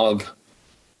Fog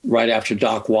right after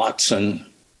Doc Watson.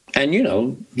 And, you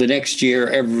know, the next year,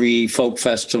 every folk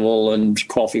festival and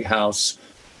coffee house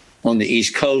on the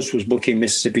East Coast was booking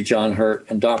Mississippi John Hurt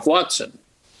and Doc Watson.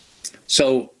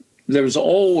 So there was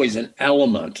always an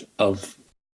element of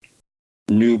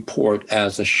Newport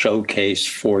as a showcase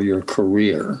for your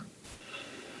career.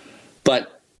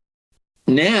 But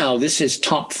now this is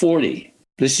top 40.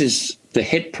 This is the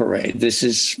hit parade. This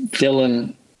is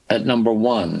Dylan at number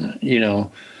one. You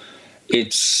know,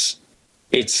 it's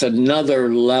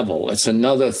another level. It's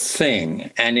another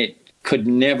thing. And it could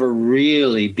never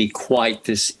really be quite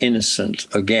this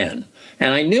innocent again.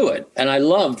 And I knew it. And I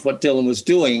loved what Dylan was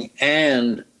doing.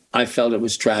 And I felt it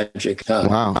was tragic.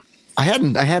 Wow. I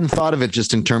hadn't thought of it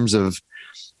just in terms of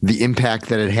the impact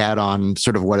that it had on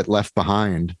sort of what it left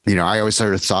behind. You know, I always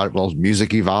sort of thought, well,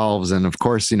 music evolves. And of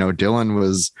course, you know, Dylan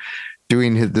was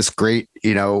doing this great,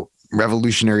 you know,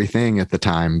 revolutionary thing at the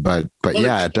time. But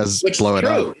yeah, it does blow it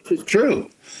up. It's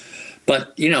true.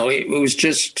 But, you know, it was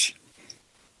just,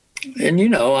 and, you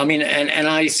know, I mean, and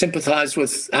I sympathized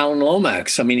with Alan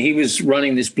Lomax. I mean, he was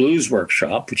running this blues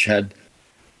workshop, which had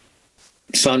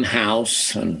Son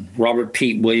House and Robert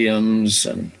Pete Williams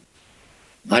and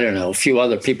I don't know, a few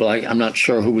other people. I'm not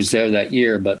sure who was there that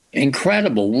year, but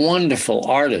incredible, wonderful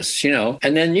artists, you know.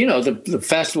 And then, you know, the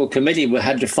festival committee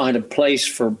had to find a place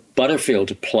for Butterfield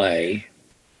to play.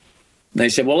 They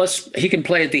said, well, he can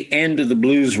play at the end of the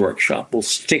blues workshop. We'll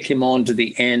stick him on to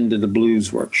the end of the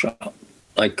blues workshop,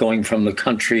 like going from the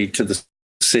country to the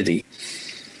city.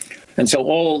 And so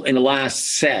all in the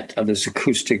last set of this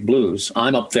acoustic blues,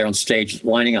 I'm up there on stage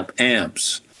lining up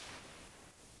amps.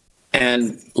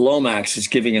 And Lomax is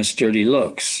giving us dirty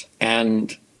looks.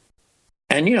 And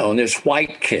you know, and there's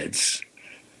white kids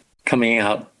coming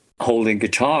out holding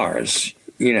guitars,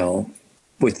 you know,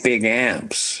 with big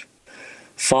amps,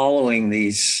 following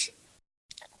these,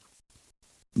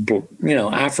 you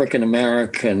know,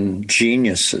 African-American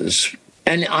geniuses.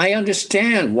 And I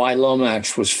understand why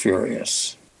Lomax was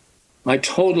furious. I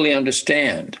totally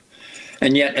understand.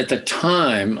 And yet at the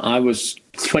time, I was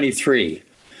 23.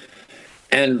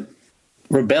 And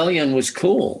Rebellion was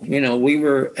cool. You know, we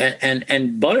were,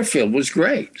 and Butterfield was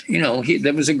great. You know,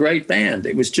 there was a great band.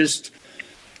 It was just,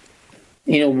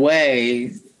 in a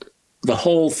way, the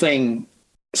whole thing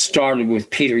started with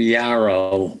Peter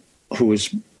Yarrow, who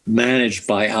was managed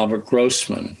by Albert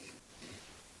Grossman,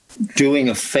 doing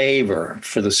a favor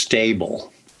for the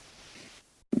stable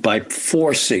by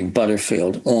forcing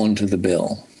Butterfield onto the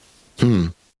bill.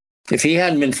 If he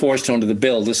hadn't been forced onto the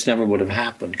bill, this never would have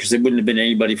happened because there wouldn't have been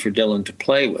anybody for Dylan to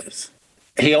play with.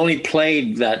 He only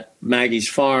played that Maggie's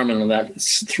Farm and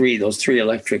those three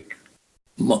electric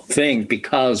things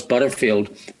because Butterfield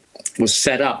was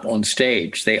set up on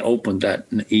stage. They opened that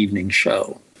evening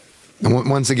show. And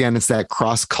once again, it's that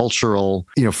cross-cultural,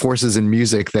 you know, forces in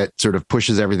music that sort of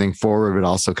pushes everything forward, but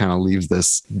also kind of leaves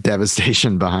this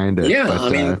devastation behind it. Yeah, but, I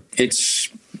mean, it's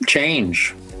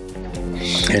change.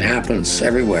 It happens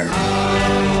everywhere.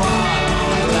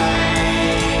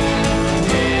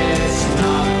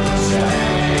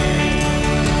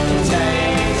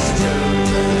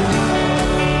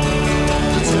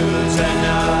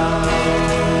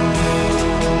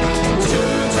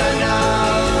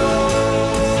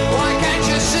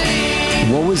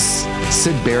 What was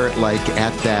Syd Barrett like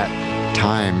at that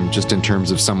time, just in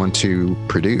terms of someone to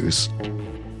produce?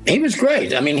 He was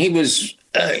great. I mean, he was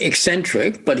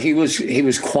eccentric, but he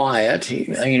was quiet.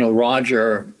 You know,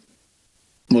 Roger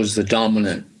was the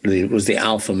dominant, was the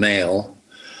alpha male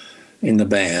in the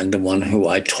band, the one who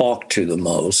I talked to the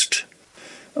most.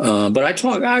 But I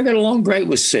got along great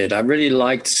with Syd. I really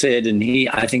liked Syd, and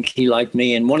I think he liked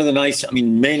me. And one of the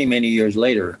many, many years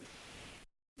later,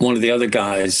 one of the other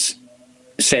guys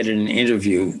said in an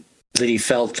interview that he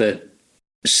felt that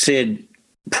Syd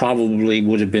probably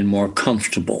would have been more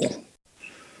comfortable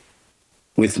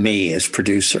with me as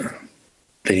producer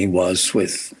than he was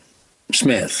with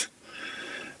Smith.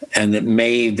 And that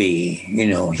maybe, you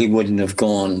know, he wouldn't have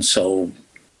gone so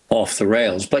off the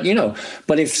rails. But, you know,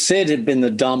 if Syd had been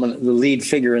the lead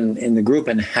figure in the group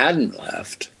and hadn't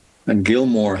left, and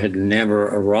Gilmour had never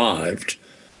arrived,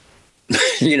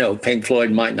 Pink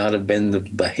Floyd might not have been the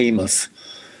behemoth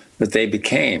that they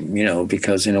became,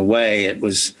 because in a way it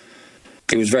was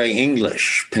very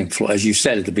English, Pink Floyd, as you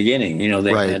said at the beginning.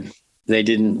 They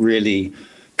didn't really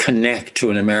connect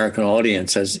to an American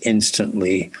audience as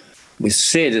instantly with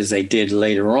Sid as they did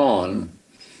later on,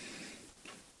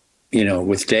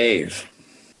 with Dave.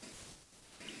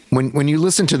 When you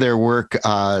listen to their work,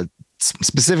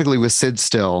 specifically with Sid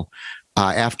still,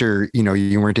 after,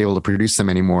 you weren't able to produce them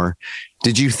anymore,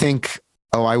 did you think,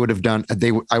 I would have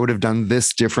done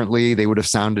this differently, they would have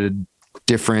sounded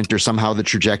different, or somehow the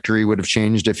trajectory would have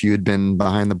changed if you had been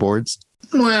behind the boards?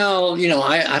 Well,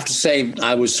 I have to say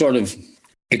I was sort of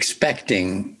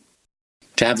expecting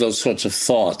to have those sorts of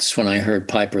thoughts when I heard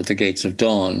Piper at the Gates of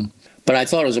Dawn, but I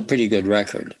thought it was a pretty good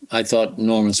record. I thought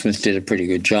Norman Smith did a pretty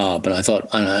good job, and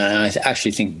I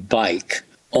actually think Bike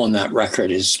on that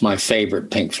record is my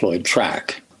favorite Pink Floyd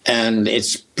track. And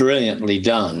it's brilliantly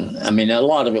done. I mean, a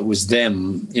lot of it was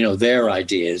them, their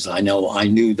ideas. I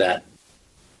knew that,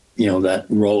 that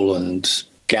Roland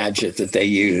gadget that they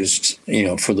used,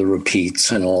 for the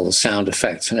repeats and all the sound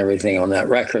effects and everything on that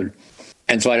record.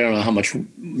 And so I don't know how much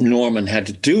Norman had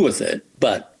to do with it,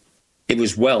 but it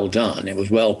was well done. It was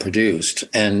well produced.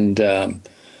 And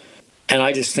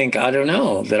I just think, I don't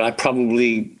know, that I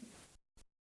probably,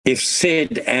 if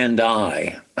Sid and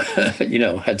I,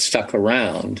 had stuck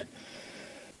around,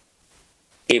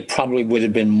 it probably would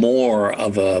have been more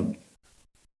of a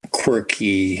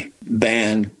quirky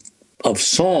band of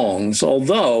songs.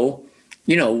 Although,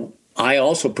 I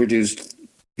also produced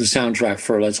the soundtrack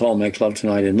for Let's All Make Love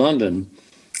Tonight in London,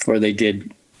 where they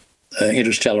did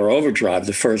Interstellar Overdrive,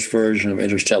 the first version of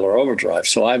Interstellar Overdrive.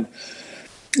 So I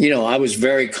was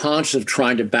very conscious of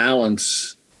trying to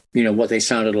balance what they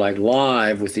sounded like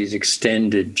live with these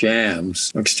extended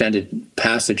jams, extended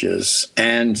passages,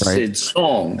 and Sid's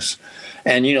songs.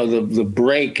 And, the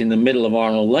break in the middle of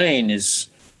Arnold Lane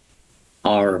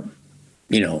are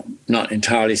not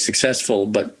entirely successful,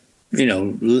 but,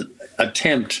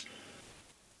 attempt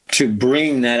to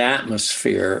bring that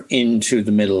atmosphere into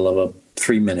the middle of a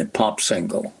 3-minute pop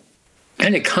single.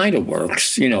 And it kind of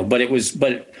works,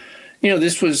 but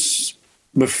this was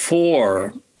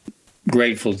before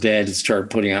Grateful Dead had started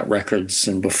putting out records,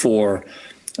 and before,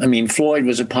 Floyd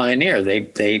was a pioneer.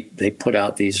 They put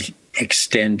out these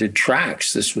extended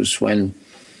tracks. This was when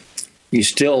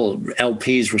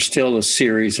LPs were still a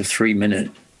series of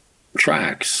 3-minute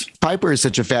tracks. Piper is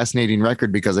such a fascinating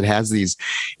record because it has these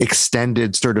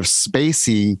extended sort of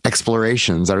spacey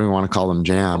explorations. I don't even want to call them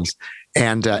jams.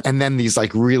 And then these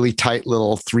like really tight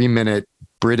little 3-minute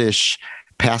British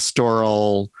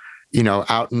pastoral,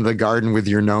 out in the garden with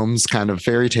your gnomes kind of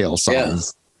fairy tale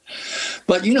songs. Yeah.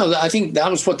 But, I think that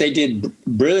was what they did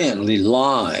brilliantly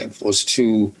live, was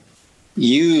to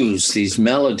use these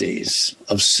melodies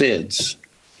of Sid's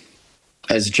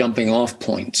as jumping off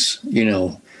points.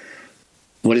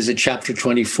 What is it? Chapter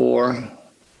 24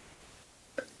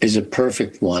 is a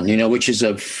perfect one, which is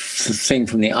a thing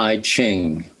from the I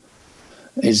Ching,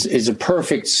 is a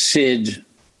perfect Sid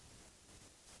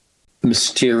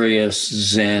mysterious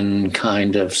Zen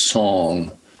kind of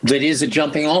song that is a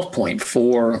jumping off point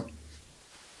for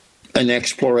an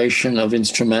exploration of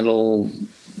instrumental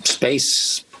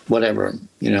space, whatever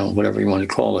you want to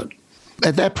call it.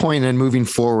 At that point and moving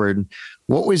forward,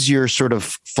 what was your sort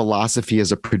of philosophy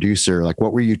as a producer? Like,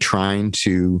 what were you trying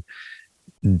to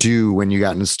do when you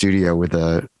got in the studio with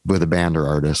a band or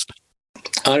artist?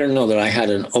 I don't know that I had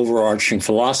an overarching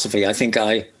philosophy. I think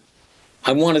I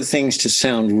wanted things to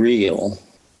sound real.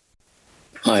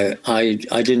 I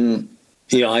didn't,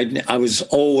 I was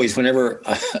always, whenever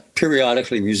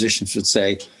periodically musicians would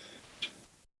say,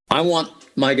 I want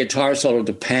my guitar solo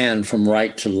to pan from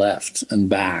right to left and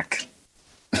back.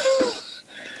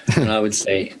 And I would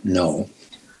say, no,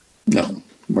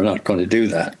 we're not going to do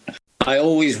that. I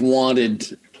always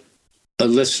wanted a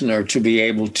listener to be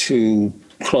able to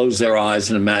close their eyes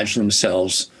and imagine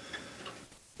themselves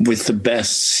with the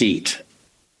best seat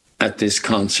at this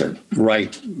concert,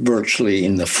 right virtually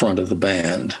in the front of the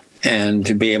band, and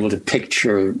to be able to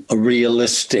picture a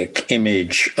realistic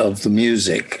image of the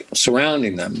music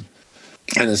surrounding them,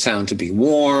 and the sound to be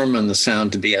warm, and the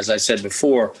sound to be, as I said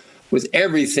before, with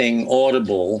everything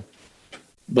audible,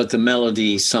 but the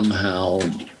melody somehow,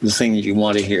 the thing that you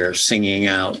want to hear singing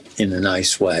out in a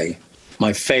nice way.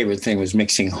 My favorite thing was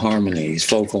mixing harmonies,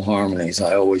 vocal harmonies.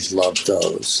 I always loved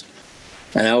those.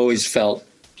 And I always felt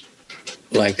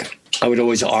like I would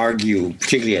always argue,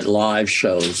 particularly at live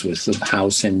shows, with the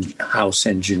house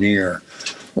engineer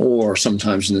or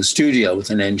sometimes in the studio with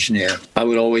an engineer, I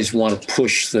would always want to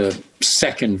push the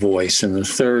second voice and the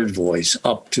third voice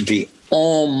up to be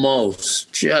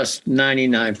almost just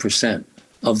 99%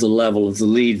 of the level of the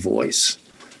lead voice,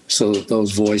 so that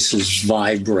those voices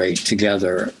vibrate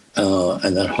together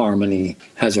and that harmony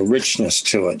has a richness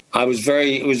to it. It was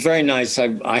very nice.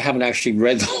 I haven't actually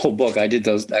read the whole book. I did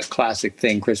that classic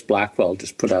thing. Chris Blackwell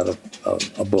just put out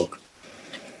a book.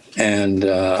 And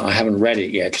I haven't read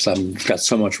it yet because I've got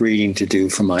so much reading to do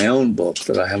for my own book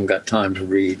that I haven't got time to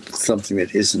read something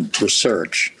that isn't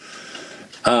research.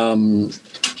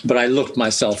 But I looked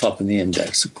myself up in the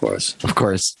index, of course. Of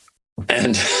course.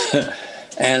 And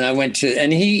and I went to,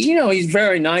 and he, he's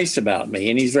very nice about me.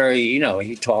 And he's very,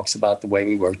 he talks about the way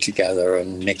we work together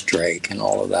and Nick Drake and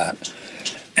all of that.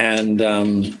 And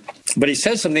but he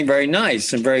says something very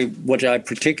nice and what I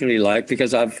particularly like,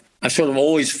 because I've sort of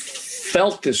always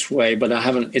felt this way, but I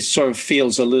haven't, it sort of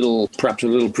feels perhaps a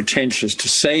little pretentious to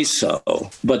say so.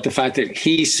 But the fact that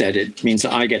he said it means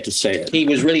I get to say it. He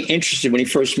was really interested when he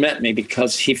first met me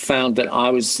because he found that I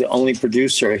was the only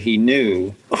producer he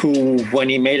knew who, when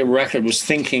he made a record, was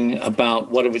thinking about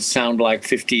what it would sound like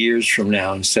 50 years from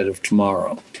now instead of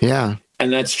tomorrow. Yeah.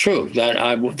 And that's true.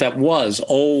 That was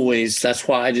always, that's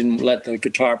why I didn't let the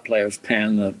guitar players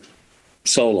pan the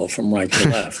solo from right to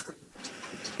left.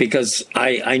 Because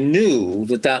I knew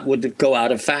that would go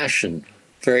out of fashion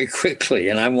very quickly.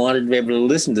 And I wanted to be able to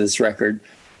listen to this record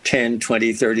 10,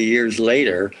 20, 30 years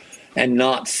later and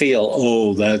not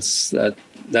feel, that's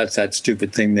that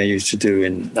stupid thing they used to do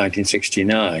in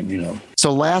 1969,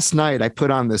 So last night I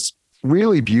put on this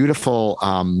really beautiful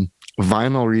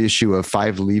vinyl reissue of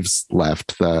Five Leaves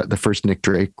Left, the first Nick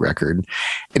Drake record.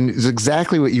 And it's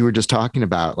exactly what you were just talking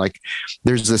about. Like,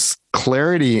 there's this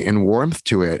clarity and warmth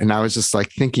to it. And I was just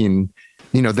like thinking,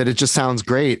 that it just sounds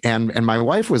great. And my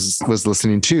wife was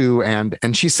listening too.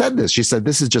 And she said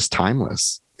this is just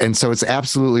timeless. And so it's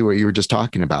absolutely what you were just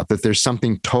talking about, that there's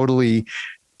something totally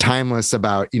timeless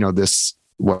about, this,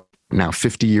 what now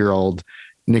 50-year-old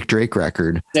Nick Drake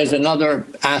record. There's another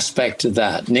aspect to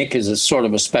that. Nick is a sort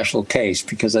of a special case,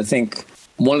 because I think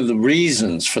one of the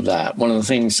reasons for that, one of the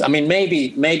things, I mean,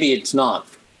 maybe it's not,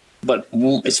 but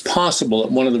it's possible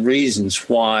that one of the reasons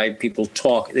why people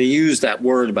they use that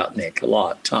word about Nick a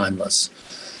lot, timeless.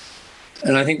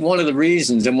 And I think one of the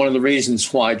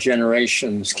reasons why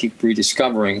generations keep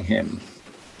rediscovering him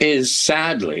is,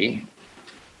 sadly,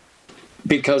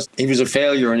 because he was a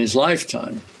failure in his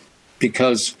lifetime.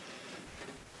 Because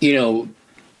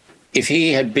if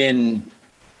he had been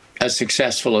as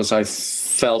successful as I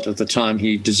felt at the time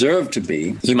he deserved to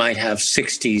be, he might have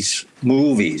 60s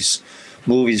movies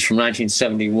from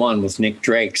 1971 with Nick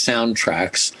Drake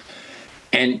soundtracks,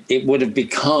 and it would have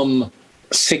become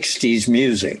 60s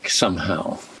music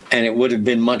somehow. And it would have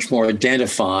been much more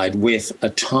identified with a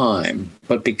time.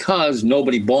 But because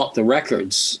nobody bought the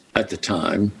records at the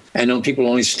time, and people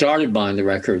only started buying the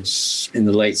records in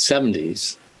the late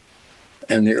 70s,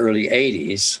 and the early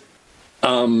 80s,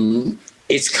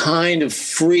 it's kind of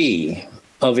free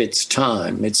of its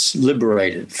time. It's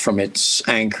liberated from its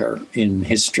anchor in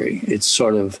history. It's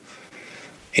sort of,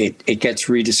 it gets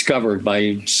rediscovered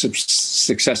by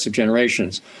successive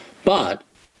generations. But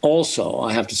also,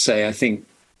 I have to say, I think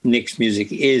Nick's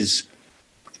music is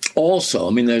also,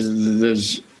 I mean,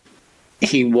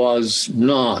 he was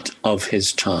not of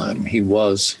his time. He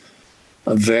was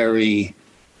a very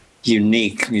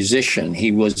unique musician.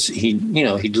 He'd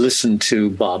listen to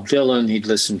Bob Dylan, he'd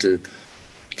listen to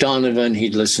Donovan,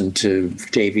 he'd listen to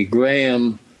Davy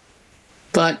Graham,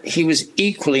 but he was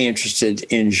equally interested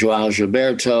in Joao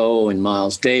Gilberto and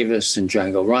Miles Davis and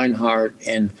Django Reinhardt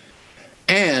and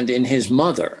in his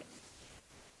mother.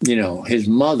 His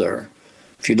mother,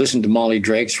 if you listen to Molly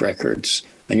Drake's records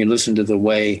and you listen to the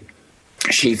way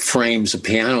she frames a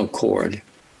piano chord,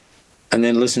 and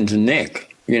then listen to Nick,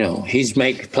 he's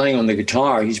playing on the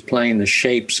guitar, he's playing the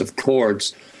shapes of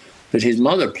chords that his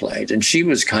mother played. And she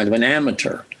was kind of an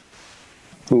amateur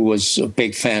who was a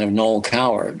big fan of Noel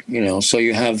Coward, So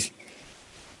you have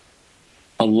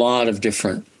a lot of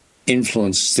different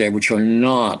influences there, which are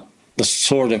not the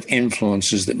sort of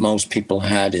influences that most people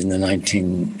had in the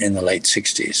late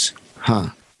 60s.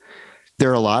 Huh. There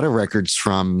are a lot of records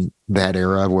from that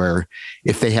era where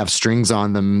if they have strings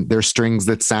on them, they're strings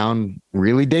that sound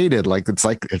really dated. Like it's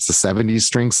a 70s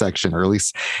string section, or at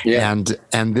least, yeah.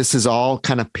 And this is all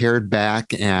kind of pared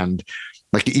back, and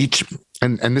like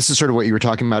and this is sort of what you were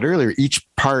talking about earlier. Each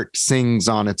part sings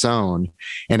on its own,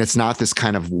 and it's not this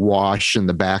kind of wash in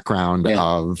the background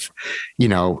of,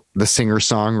 the singer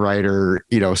songwriter,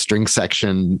 string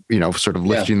section, sort of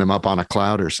lifting them up on a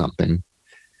cloud or something.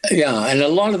 Yeah, and a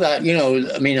lot of that,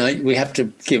 I mean, we have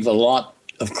to give a lot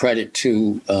of credit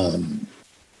to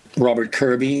Robert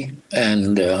Kirby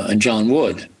and John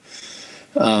Wood.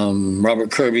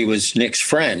 Robert Kirby was Nick's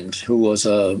friend, who was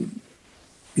a,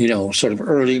 sort of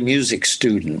early music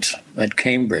student at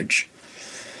Cambridge,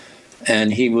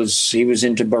 and he was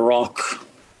into Baroque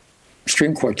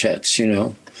string quartets,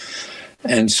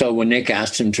 and so when Nick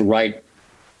asked him to write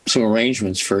some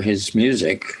arrangements for his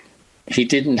music,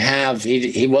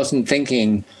 he wasn't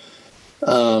thinking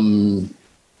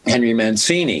Henry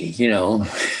Mancini,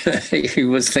 he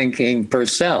was thinking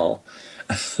Purcell.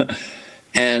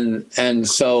 And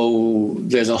so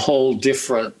there's a whole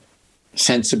different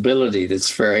sensibility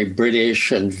that's very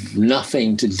British and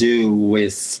nothing to do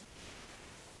with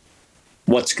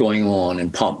what's going on in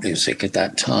pop music at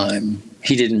that time.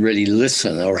 He didn't really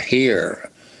listen or hear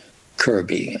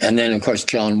Kirby. And then, of course,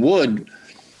 John Wood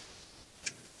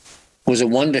was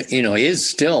is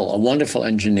still a wonderful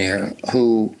engineer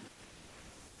who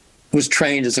was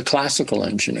trained as a classical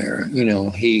engineer.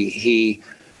 He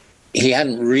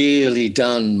hadn't really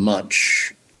done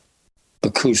much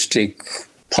acoustic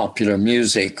popular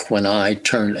music when I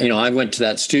turned, I went to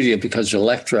that studio because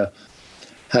Elektra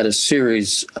had a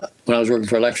series, when I was working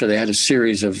for Elektra, they had a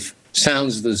series of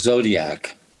Sounds of the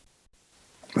Zodiac,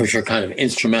 which are kind of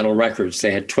instrumental records.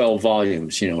 They had 12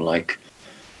 volumes, like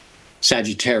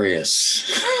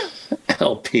Sagittarius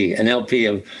LP, an LP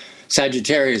of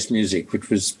Sagittarius music, which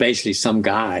was basically some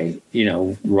guy,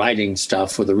 writing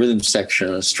stuff with a rhythm section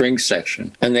and a string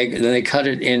section. And they cut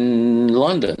it in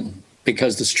London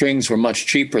because the strings were much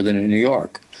cheaper than in New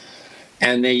York.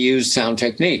 And they used Sound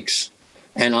Techniques.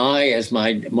 And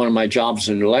one of my jobs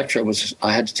at Elektra was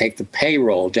I had to take the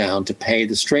payroll down to pay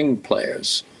the string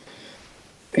players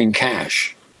in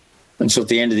cash. And so at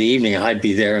the end of the evening, I'd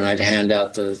be there and I'd hand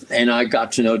out and I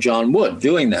got to know John Wood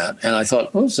doing that. And I thought,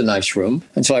 it's a nice room.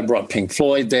 And so I brought Pink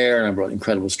Floyd there, and I brought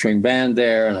Incredible String Band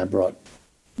there, and I brought,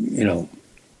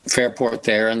 Fairport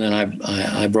there, and then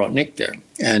I brought Nick there.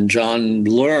 And John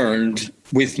learned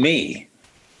with me.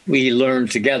 We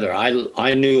learned together.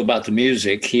 I knew about the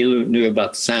music, he knew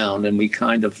about the sound, and we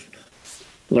kind of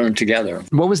learned together.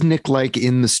 What was Nick like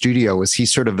in the studio? Was he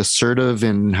sort of assertive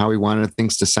in how he wanted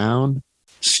things to sound?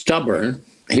 Stubborn.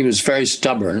 He was very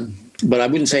stubborn, but I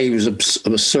wouldn't say he was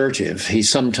assertive. He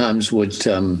sometimes would,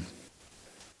 when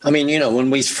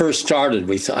we first started,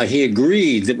 he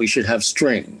agreed that we should have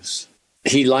strings.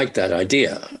 He liked that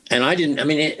idea. And I didn't,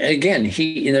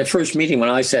 in the first meeting when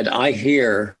I said, I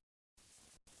hear,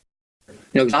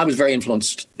 I was very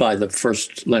influenced by the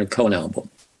first Leonard Cohen album,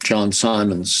 John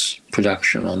Simon's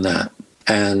production on that.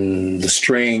 And the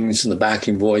strings and the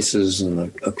backing voices and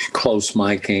the close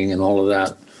miking and all of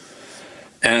that.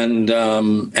 And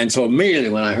so immediately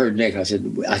when I heard Nick, I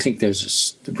said, I think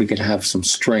we could have some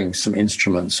strings, some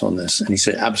instruments on this. And he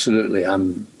said, absolutely,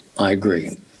 I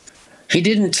agree. He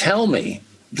didn't tell me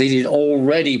that he'd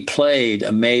already played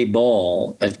a May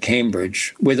Ball at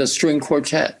Cambridge with a string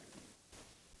quartet.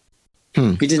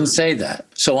 He didn't say that.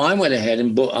 So I went ahead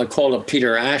and I called up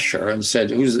Peter Asher and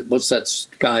said, what's that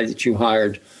guy that you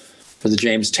hired for the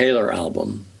James Taylor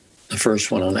album, the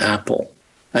first one on Apple?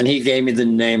 And he gave me the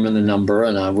name and the number,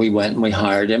 and we went and we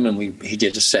hired him, and he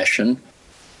did a session.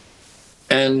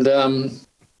 And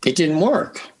it didn't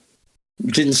work.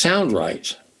 It didn't sound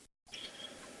right.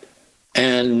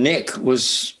 And Nick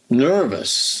was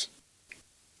nervous.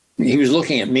 He was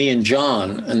looking at me and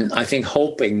John, and I think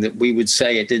hoping that we would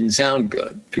say it didn't sound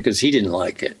good because he didn't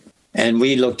like it. And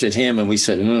we looked at him and we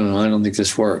said, no, I don't think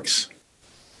this works.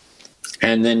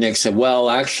 And then Nick said,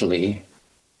 well, actually,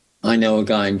 I know a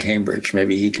guy in Cambridge.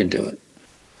 Maybe he can do it.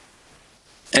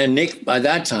 And Nick, by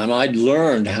that time, I'd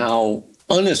learned how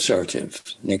unassertive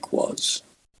Nick was.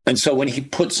 And so when he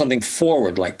put something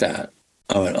forward like that,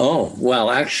 I went, oh,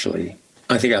 well, actually,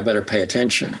 I think I better pay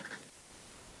attention.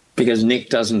 Because Nick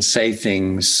doesn't say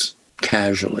things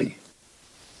casually.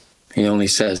 He only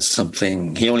says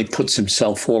something, he only puts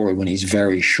himself forward when he's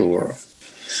very sure.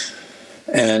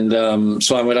 And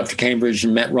so I went up to Cambridge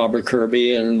and met Robert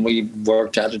Kirby, and we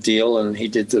worked out a deal, and he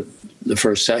did the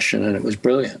first session, and it was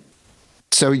brilliant.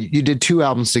 So you did 2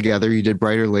 albums together. You did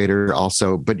Brighter Later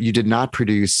also, but you did not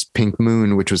produce Pink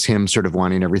Moon, which was him sort of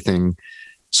wanting everything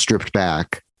stripped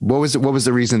back. What was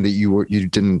the reason that you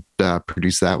didn't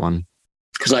produce that one?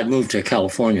 Because I'd moved to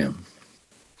California.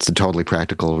 It's a totally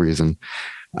practical reason.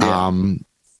 Yeah.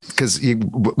 Because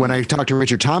when I talked to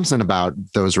Richard Thompson about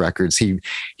those records, he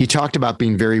talked about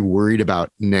being very worried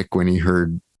about Nick when he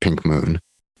heard Pink Moon.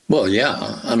 Well,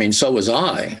 yeah. So was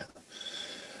I.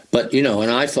 But, and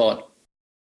I thought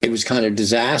it was kind of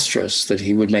disastrous that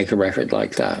he would make a record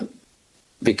like that.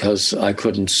 because I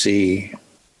couldn't see.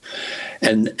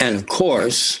 And of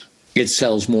course, it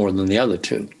sells more than the other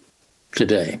two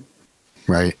today.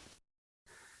 Right.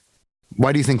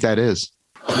 Why do you think that is?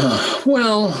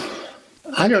 Well,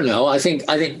 I don't know.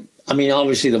 I mean,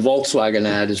 obviously the Volkswagen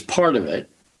ad is part of it.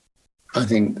 I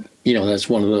think, that's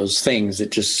one of those things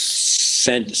that just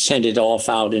sent it off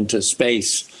out into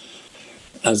space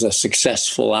as a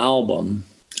successful album.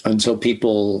 And so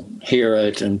people hear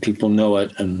it and people know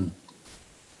it and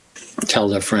tell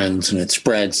their friends, and it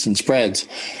spreads and spreads.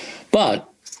 But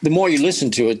the more you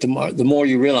listen to it, the more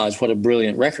you realize what a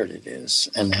brilliant record it is,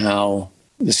 and how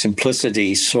the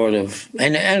simplicity sort of,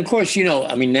 and of course,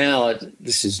 now,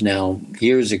 this is now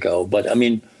years ago, but I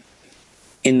mean,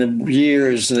 in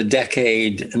the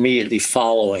decade immediately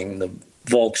following the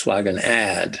Volkswagen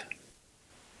ad,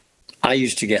 I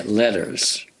used to get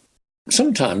letters,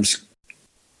 sometimes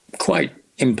quite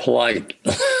impolite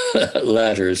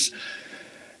letters,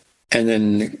 and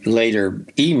then later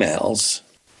emails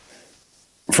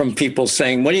from people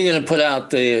saying, when are you going to put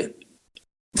out the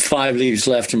 5 Leaves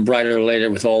Left and Brighter Later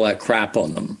with all that crap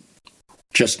on them?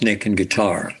 Just Nick and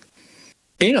guitar.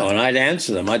 And I'd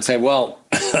answer them. I'd say, well,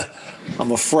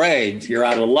 I'm afraid you're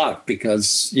out of luck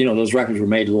because, those records were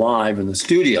made live in the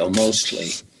studio mostly.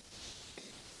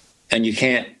 And you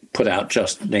can't put out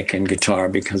just Nick and guitar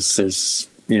because there's,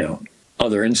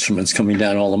 other instruments coming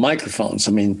down all the microphones.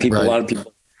 I mean, a lot of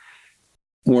people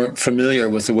weren't familiar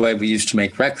with the way we used to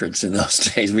make records in those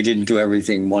days. We didn't do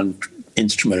everything one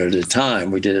instrument at a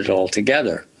time. We did it all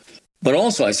together. But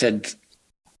also I said,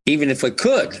 even if I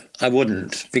could, I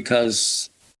wouldn't, because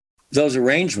those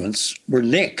arrangements were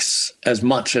Nick's as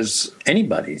much as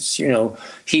anybody's.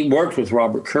 He worked with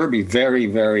Robert Kirby very,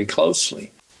 very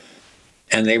closely.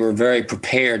 And they were very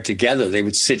prepared together. They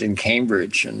would sit in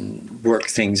Cambridge and work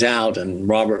things out, and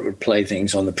Robert would play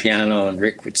things on the piano, and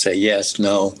Rick would say yes,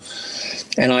 no.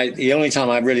 And the only time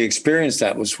I really experienced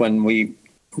that was when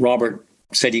Robert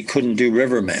said he couldn't do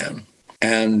Riverman.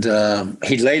 And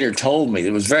he later told me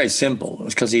it was very simple. It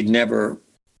was because he'd never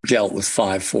dealt with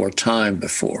 5/4 time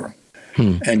before.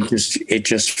 And it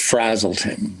just frazzled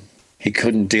him. He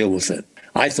couldn't deal with it.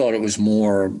 I thought it was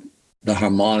more the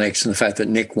harmonics and the fact that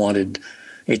Nick wanted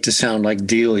it to sound like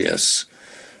Delius,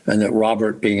 and that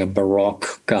Robert, being a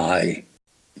Baroque guy,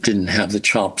 didn't have the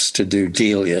chops to do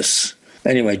Delius.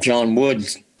 Anyway, John Wood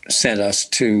sent us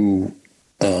to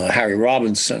Harry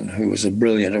Robinson, who was a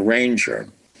brilliant arranger,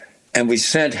 and we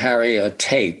sent Harry a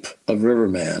tape of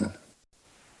Riverman.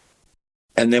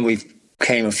 And then we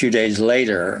came a few days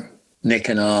later, Nick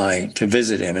and I, to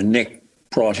visit him, and Nick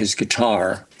brought his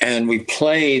guitar, and we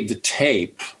played the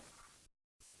tape,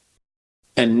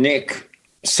 and Nick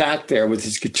sat there with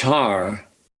his guitar,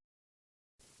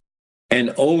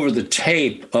 and over the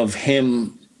tape of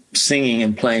him singing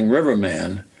and playing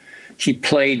Riverman, he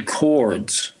played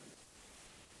chords.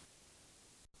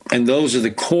 And those are the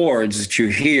chords that you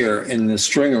hear in the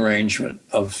string arrangement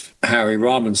of Harry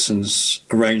Robinson's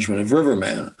arrangement of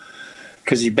Riverman,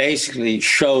 because he basically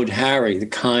showed Harry the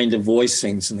kind of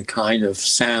voicings and the kind of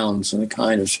sounds and the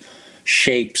kind of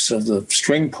shapes of the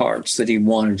string parts that he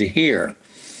wanted to hear.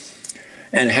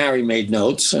 And Harry made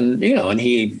notes, and and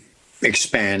he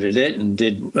expanded it and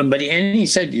did. But he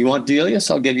said, "You want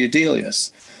Delius? I'll give you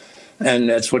Delius," and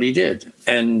that's what he did.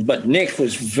 But Nick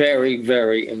was very,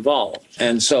 very involved,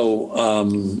 and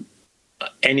so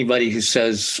anybody who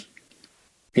says,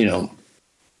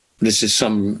 this is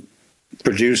some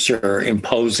producer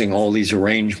imposing all these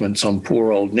arrangements on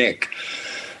poor old Nick,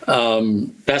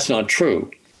 that's not true.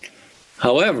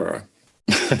 However,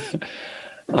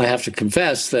 I have to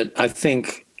confess that I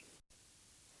think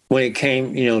when it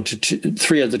came, to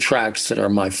 3 of the tracks that are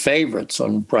my favorites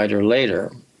on Brighter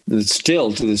Later, that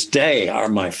still to this day are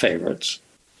my favorites,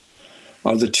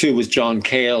 are the 2 with John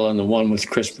Cale and the 1 with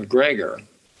Chris McGregor,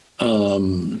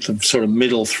 the sort of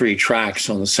middle 3 tracks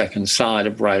on the second side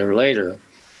of Brighter Later.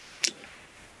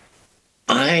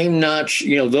 I'm not,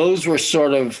 those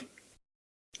weren't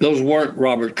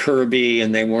Robert Kirby,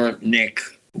 and they weren't Nick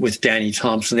with Danny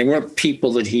Thompson. They weren't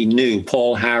people that he knew.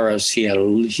 Paul Harris, he had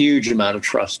a huge amount of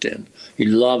trust in. He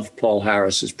loved Paul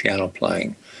Harris's piano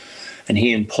playing. And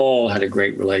he and Paul had a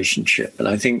great relationship. And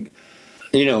I think,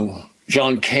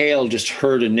 John Cale just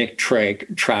heard a Nick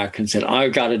track and said, I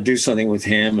got to do something with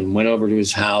him, and went over to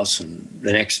his house. And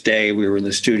the next day we were in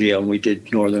the studio and we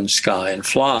did Northern Sky and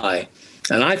Fly.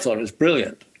 And I thought it was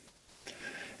brilliant.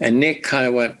 And Nick kind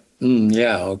of went,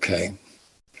 yeah, okay.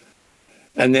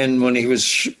 And then when he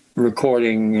was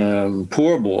recording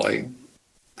Poor Boy,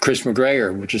 Chris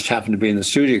McGregor, which just happened to be in the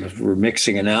studio because we were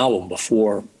mixing an album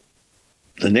before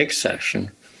the Nick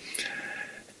session,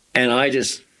 and I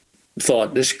just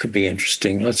thought this could be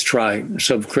interesting. Let's try.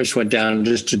 So Chris went down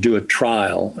just to do a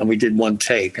trial, and we did one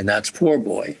take, and that's Poor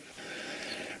Boy.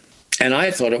 And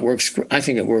I thought it works. I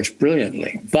think it works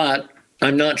brilliantly, but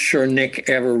I'm not sure Nick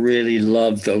ever really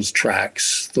loved those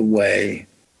tracks the way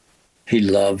he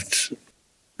loved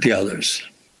the others.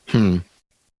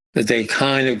 That they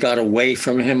kind of got away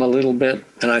from him a little bit.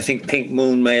 And I think Pink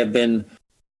Moon may have been,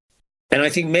 and I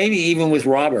think maybe even with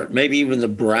Robert, maybe even the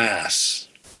brass,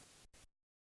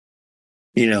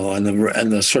 you know, and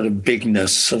the sort of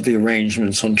bigness of the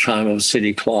arrangements on Chime of a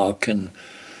City Clock and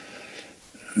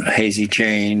Hazy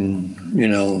Jane, you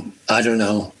know, I don't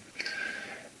know.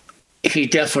 He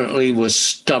definitely was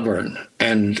stubborn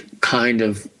and kind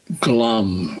of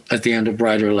glum at the end of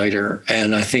Brighter or Later.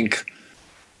 And I think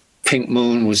Pink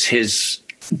Moon was his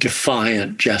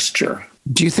defiant gesture.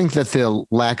 Do you think that the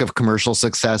lack of commercial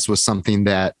success was something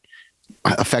that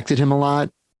affected him a lot?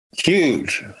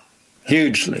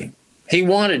 Hugely. He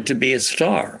wanted to be a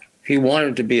star. He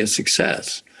wanted to be a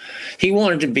success. He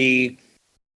wanted to be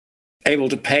able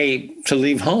to pay to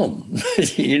leave home.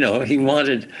 You know, he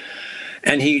wanted,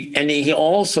 and he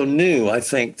also knew, I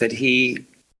think, that it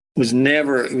was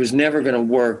never going to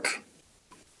work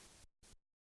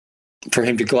for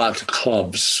him to go out to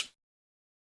clubs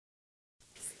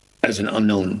as an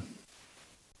unknown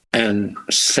and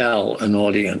sell an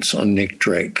audience on Nick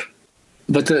Drake.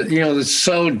 But it's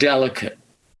so delicate,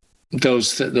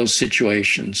 those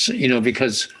situations, you know,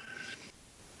 because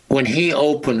when he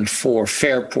opened for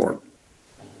Fairport,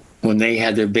 when they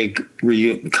had their big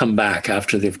comeback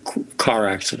after the car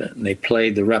accident, and they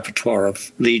played the repertoire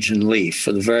of Legion Leaf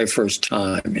for the very first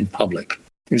time in public.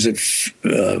 It was at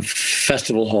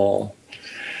Festival Hall,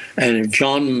 and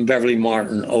John Beverly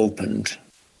Martin opened.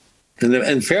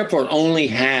 And Fairport only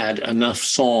had enough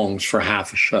songs for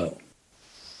half a show.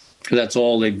 That's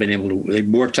all they've been able to. They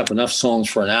worked up enough songs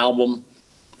for an album,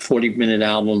 40-minute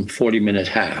album, 40-minute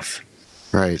half.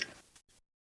 Right.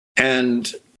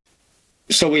 And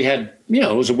so we had, you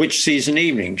know, it was a witch season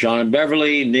evening. John and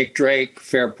Beverly, Nick Drake,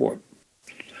 Fairport.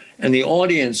 And the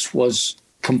audience was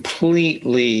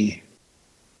completely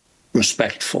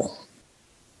respectful.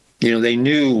 You know, they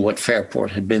knew what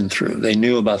Fairport had been through. They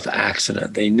knew about the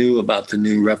accident. They knew about the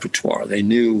new repertoire. They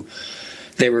knew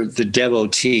they were the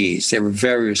devotees. They were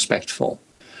very respectful.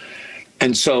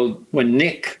 And so when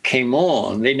Nick came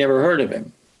on, they never heard of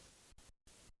him.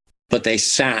 But they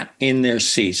sat in their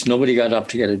seats. Nobody got up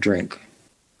to get a drink.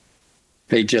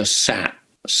 They just sat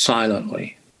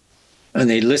silently. And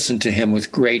they listened to him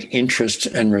with great interest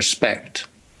and respect.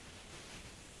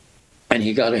 And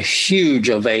he got a huge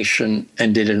ovation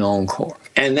and did an encore.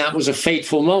 And that was a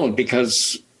fateful moment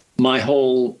because my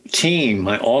whole team,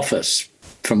 my office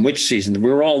from Witch Season, we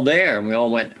were all there and we all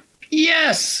went,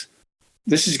 yes,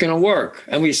 this is going to work.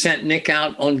 And we sent Nick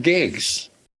out on gigs.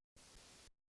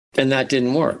 And that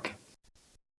didn't work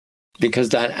because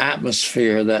that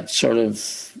atmosphere, that sort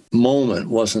of moment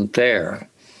wasn't there.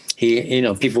 He, you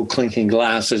know, people clinking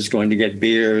glasses, going to get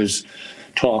beers,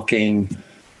 talking.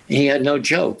 He had no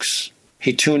jokes.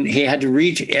 He had to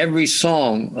reach every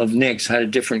song of Nick's had a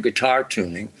different guitar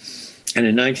tuning. And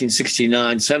in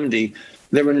 1969, 70,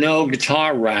 there were no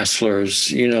guitar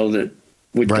wrestlers, you know, that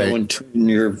would go and tune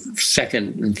your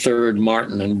second and third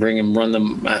Martin and run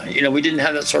them. You know, we didn't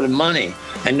have that sort of money.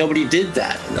 And nobody did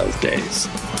that in those days.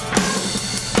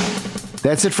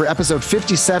 That's it for episode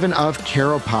 57 of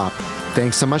Caro Pop.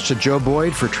 Thanks so much to Joe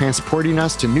Boyd for transporting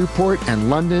us to Newport and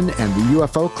London and the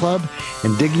UFO Club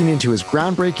and digging into his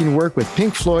groundbreaking work with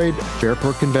Pink Floyd,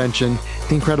 Fairport Convention,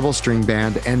 the Incredible String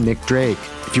Band, and Nick Drake.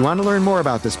 If you want to learn more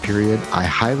about this period, I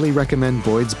highly recommend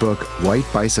Boyd's book, White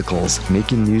Bicycles,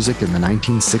 Making Music in the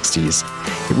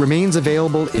 1960s. It remains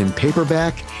available in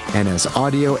paperback and as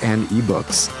audio and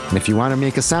ebooks. And if you want to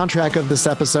make a soundtrack of this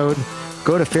episode,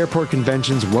 go to Fairport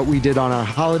Convention's What We Did on Our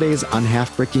Holidays,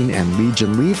 Unhalf Bricking, and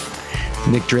Legion Leaf,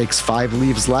 Nick Drake's 5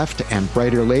 Leaves Left and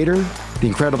Brighter Later, the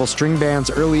Incredible String Band's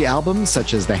early albums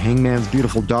such as The Hangman's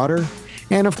Beautiful Daughter,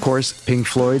 and of course, Pink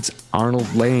Floyd's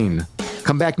Arnold Layne.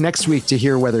 Come back next week to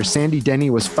hear whether Sandy Denny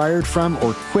was fired from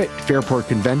or quit Fairport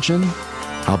Convention,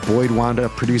 how Boyd wound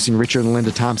up producing Richard and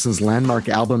Linda Thompson's landmark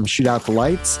album Shoot Out the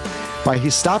Lights, why he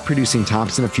stopped producing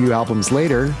Thompson a few albums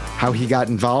later, how he got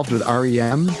involved with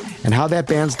REM, and how that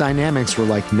band's dynamics were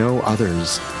like no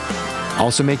others.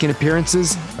 Also making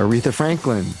appearances, Aretha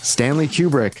Franklin, Stanley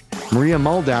Kubrick, Maria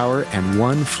Muldaur, and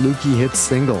one fluky hit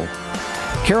single.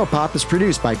 Caro Pop is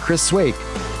produced by Chris Swake,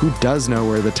 who does know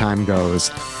where the time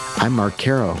goes. I'm Mark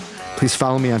Caro. Please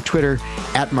follow me on Twitter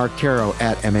 @MarkCaro,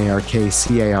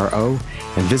 @MarkCaro,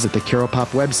 and visit the Caro Pop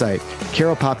website,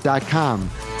 caropop.com,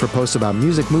 for posts about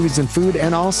music, movies, and food,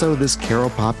 and also this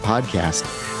Carol Pop podcast.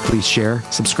 Please share,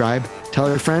 subscribe, tell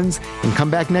your friends, and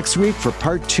come back next week for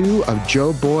part 2 of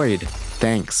Joe Boyd.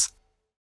 Thanks.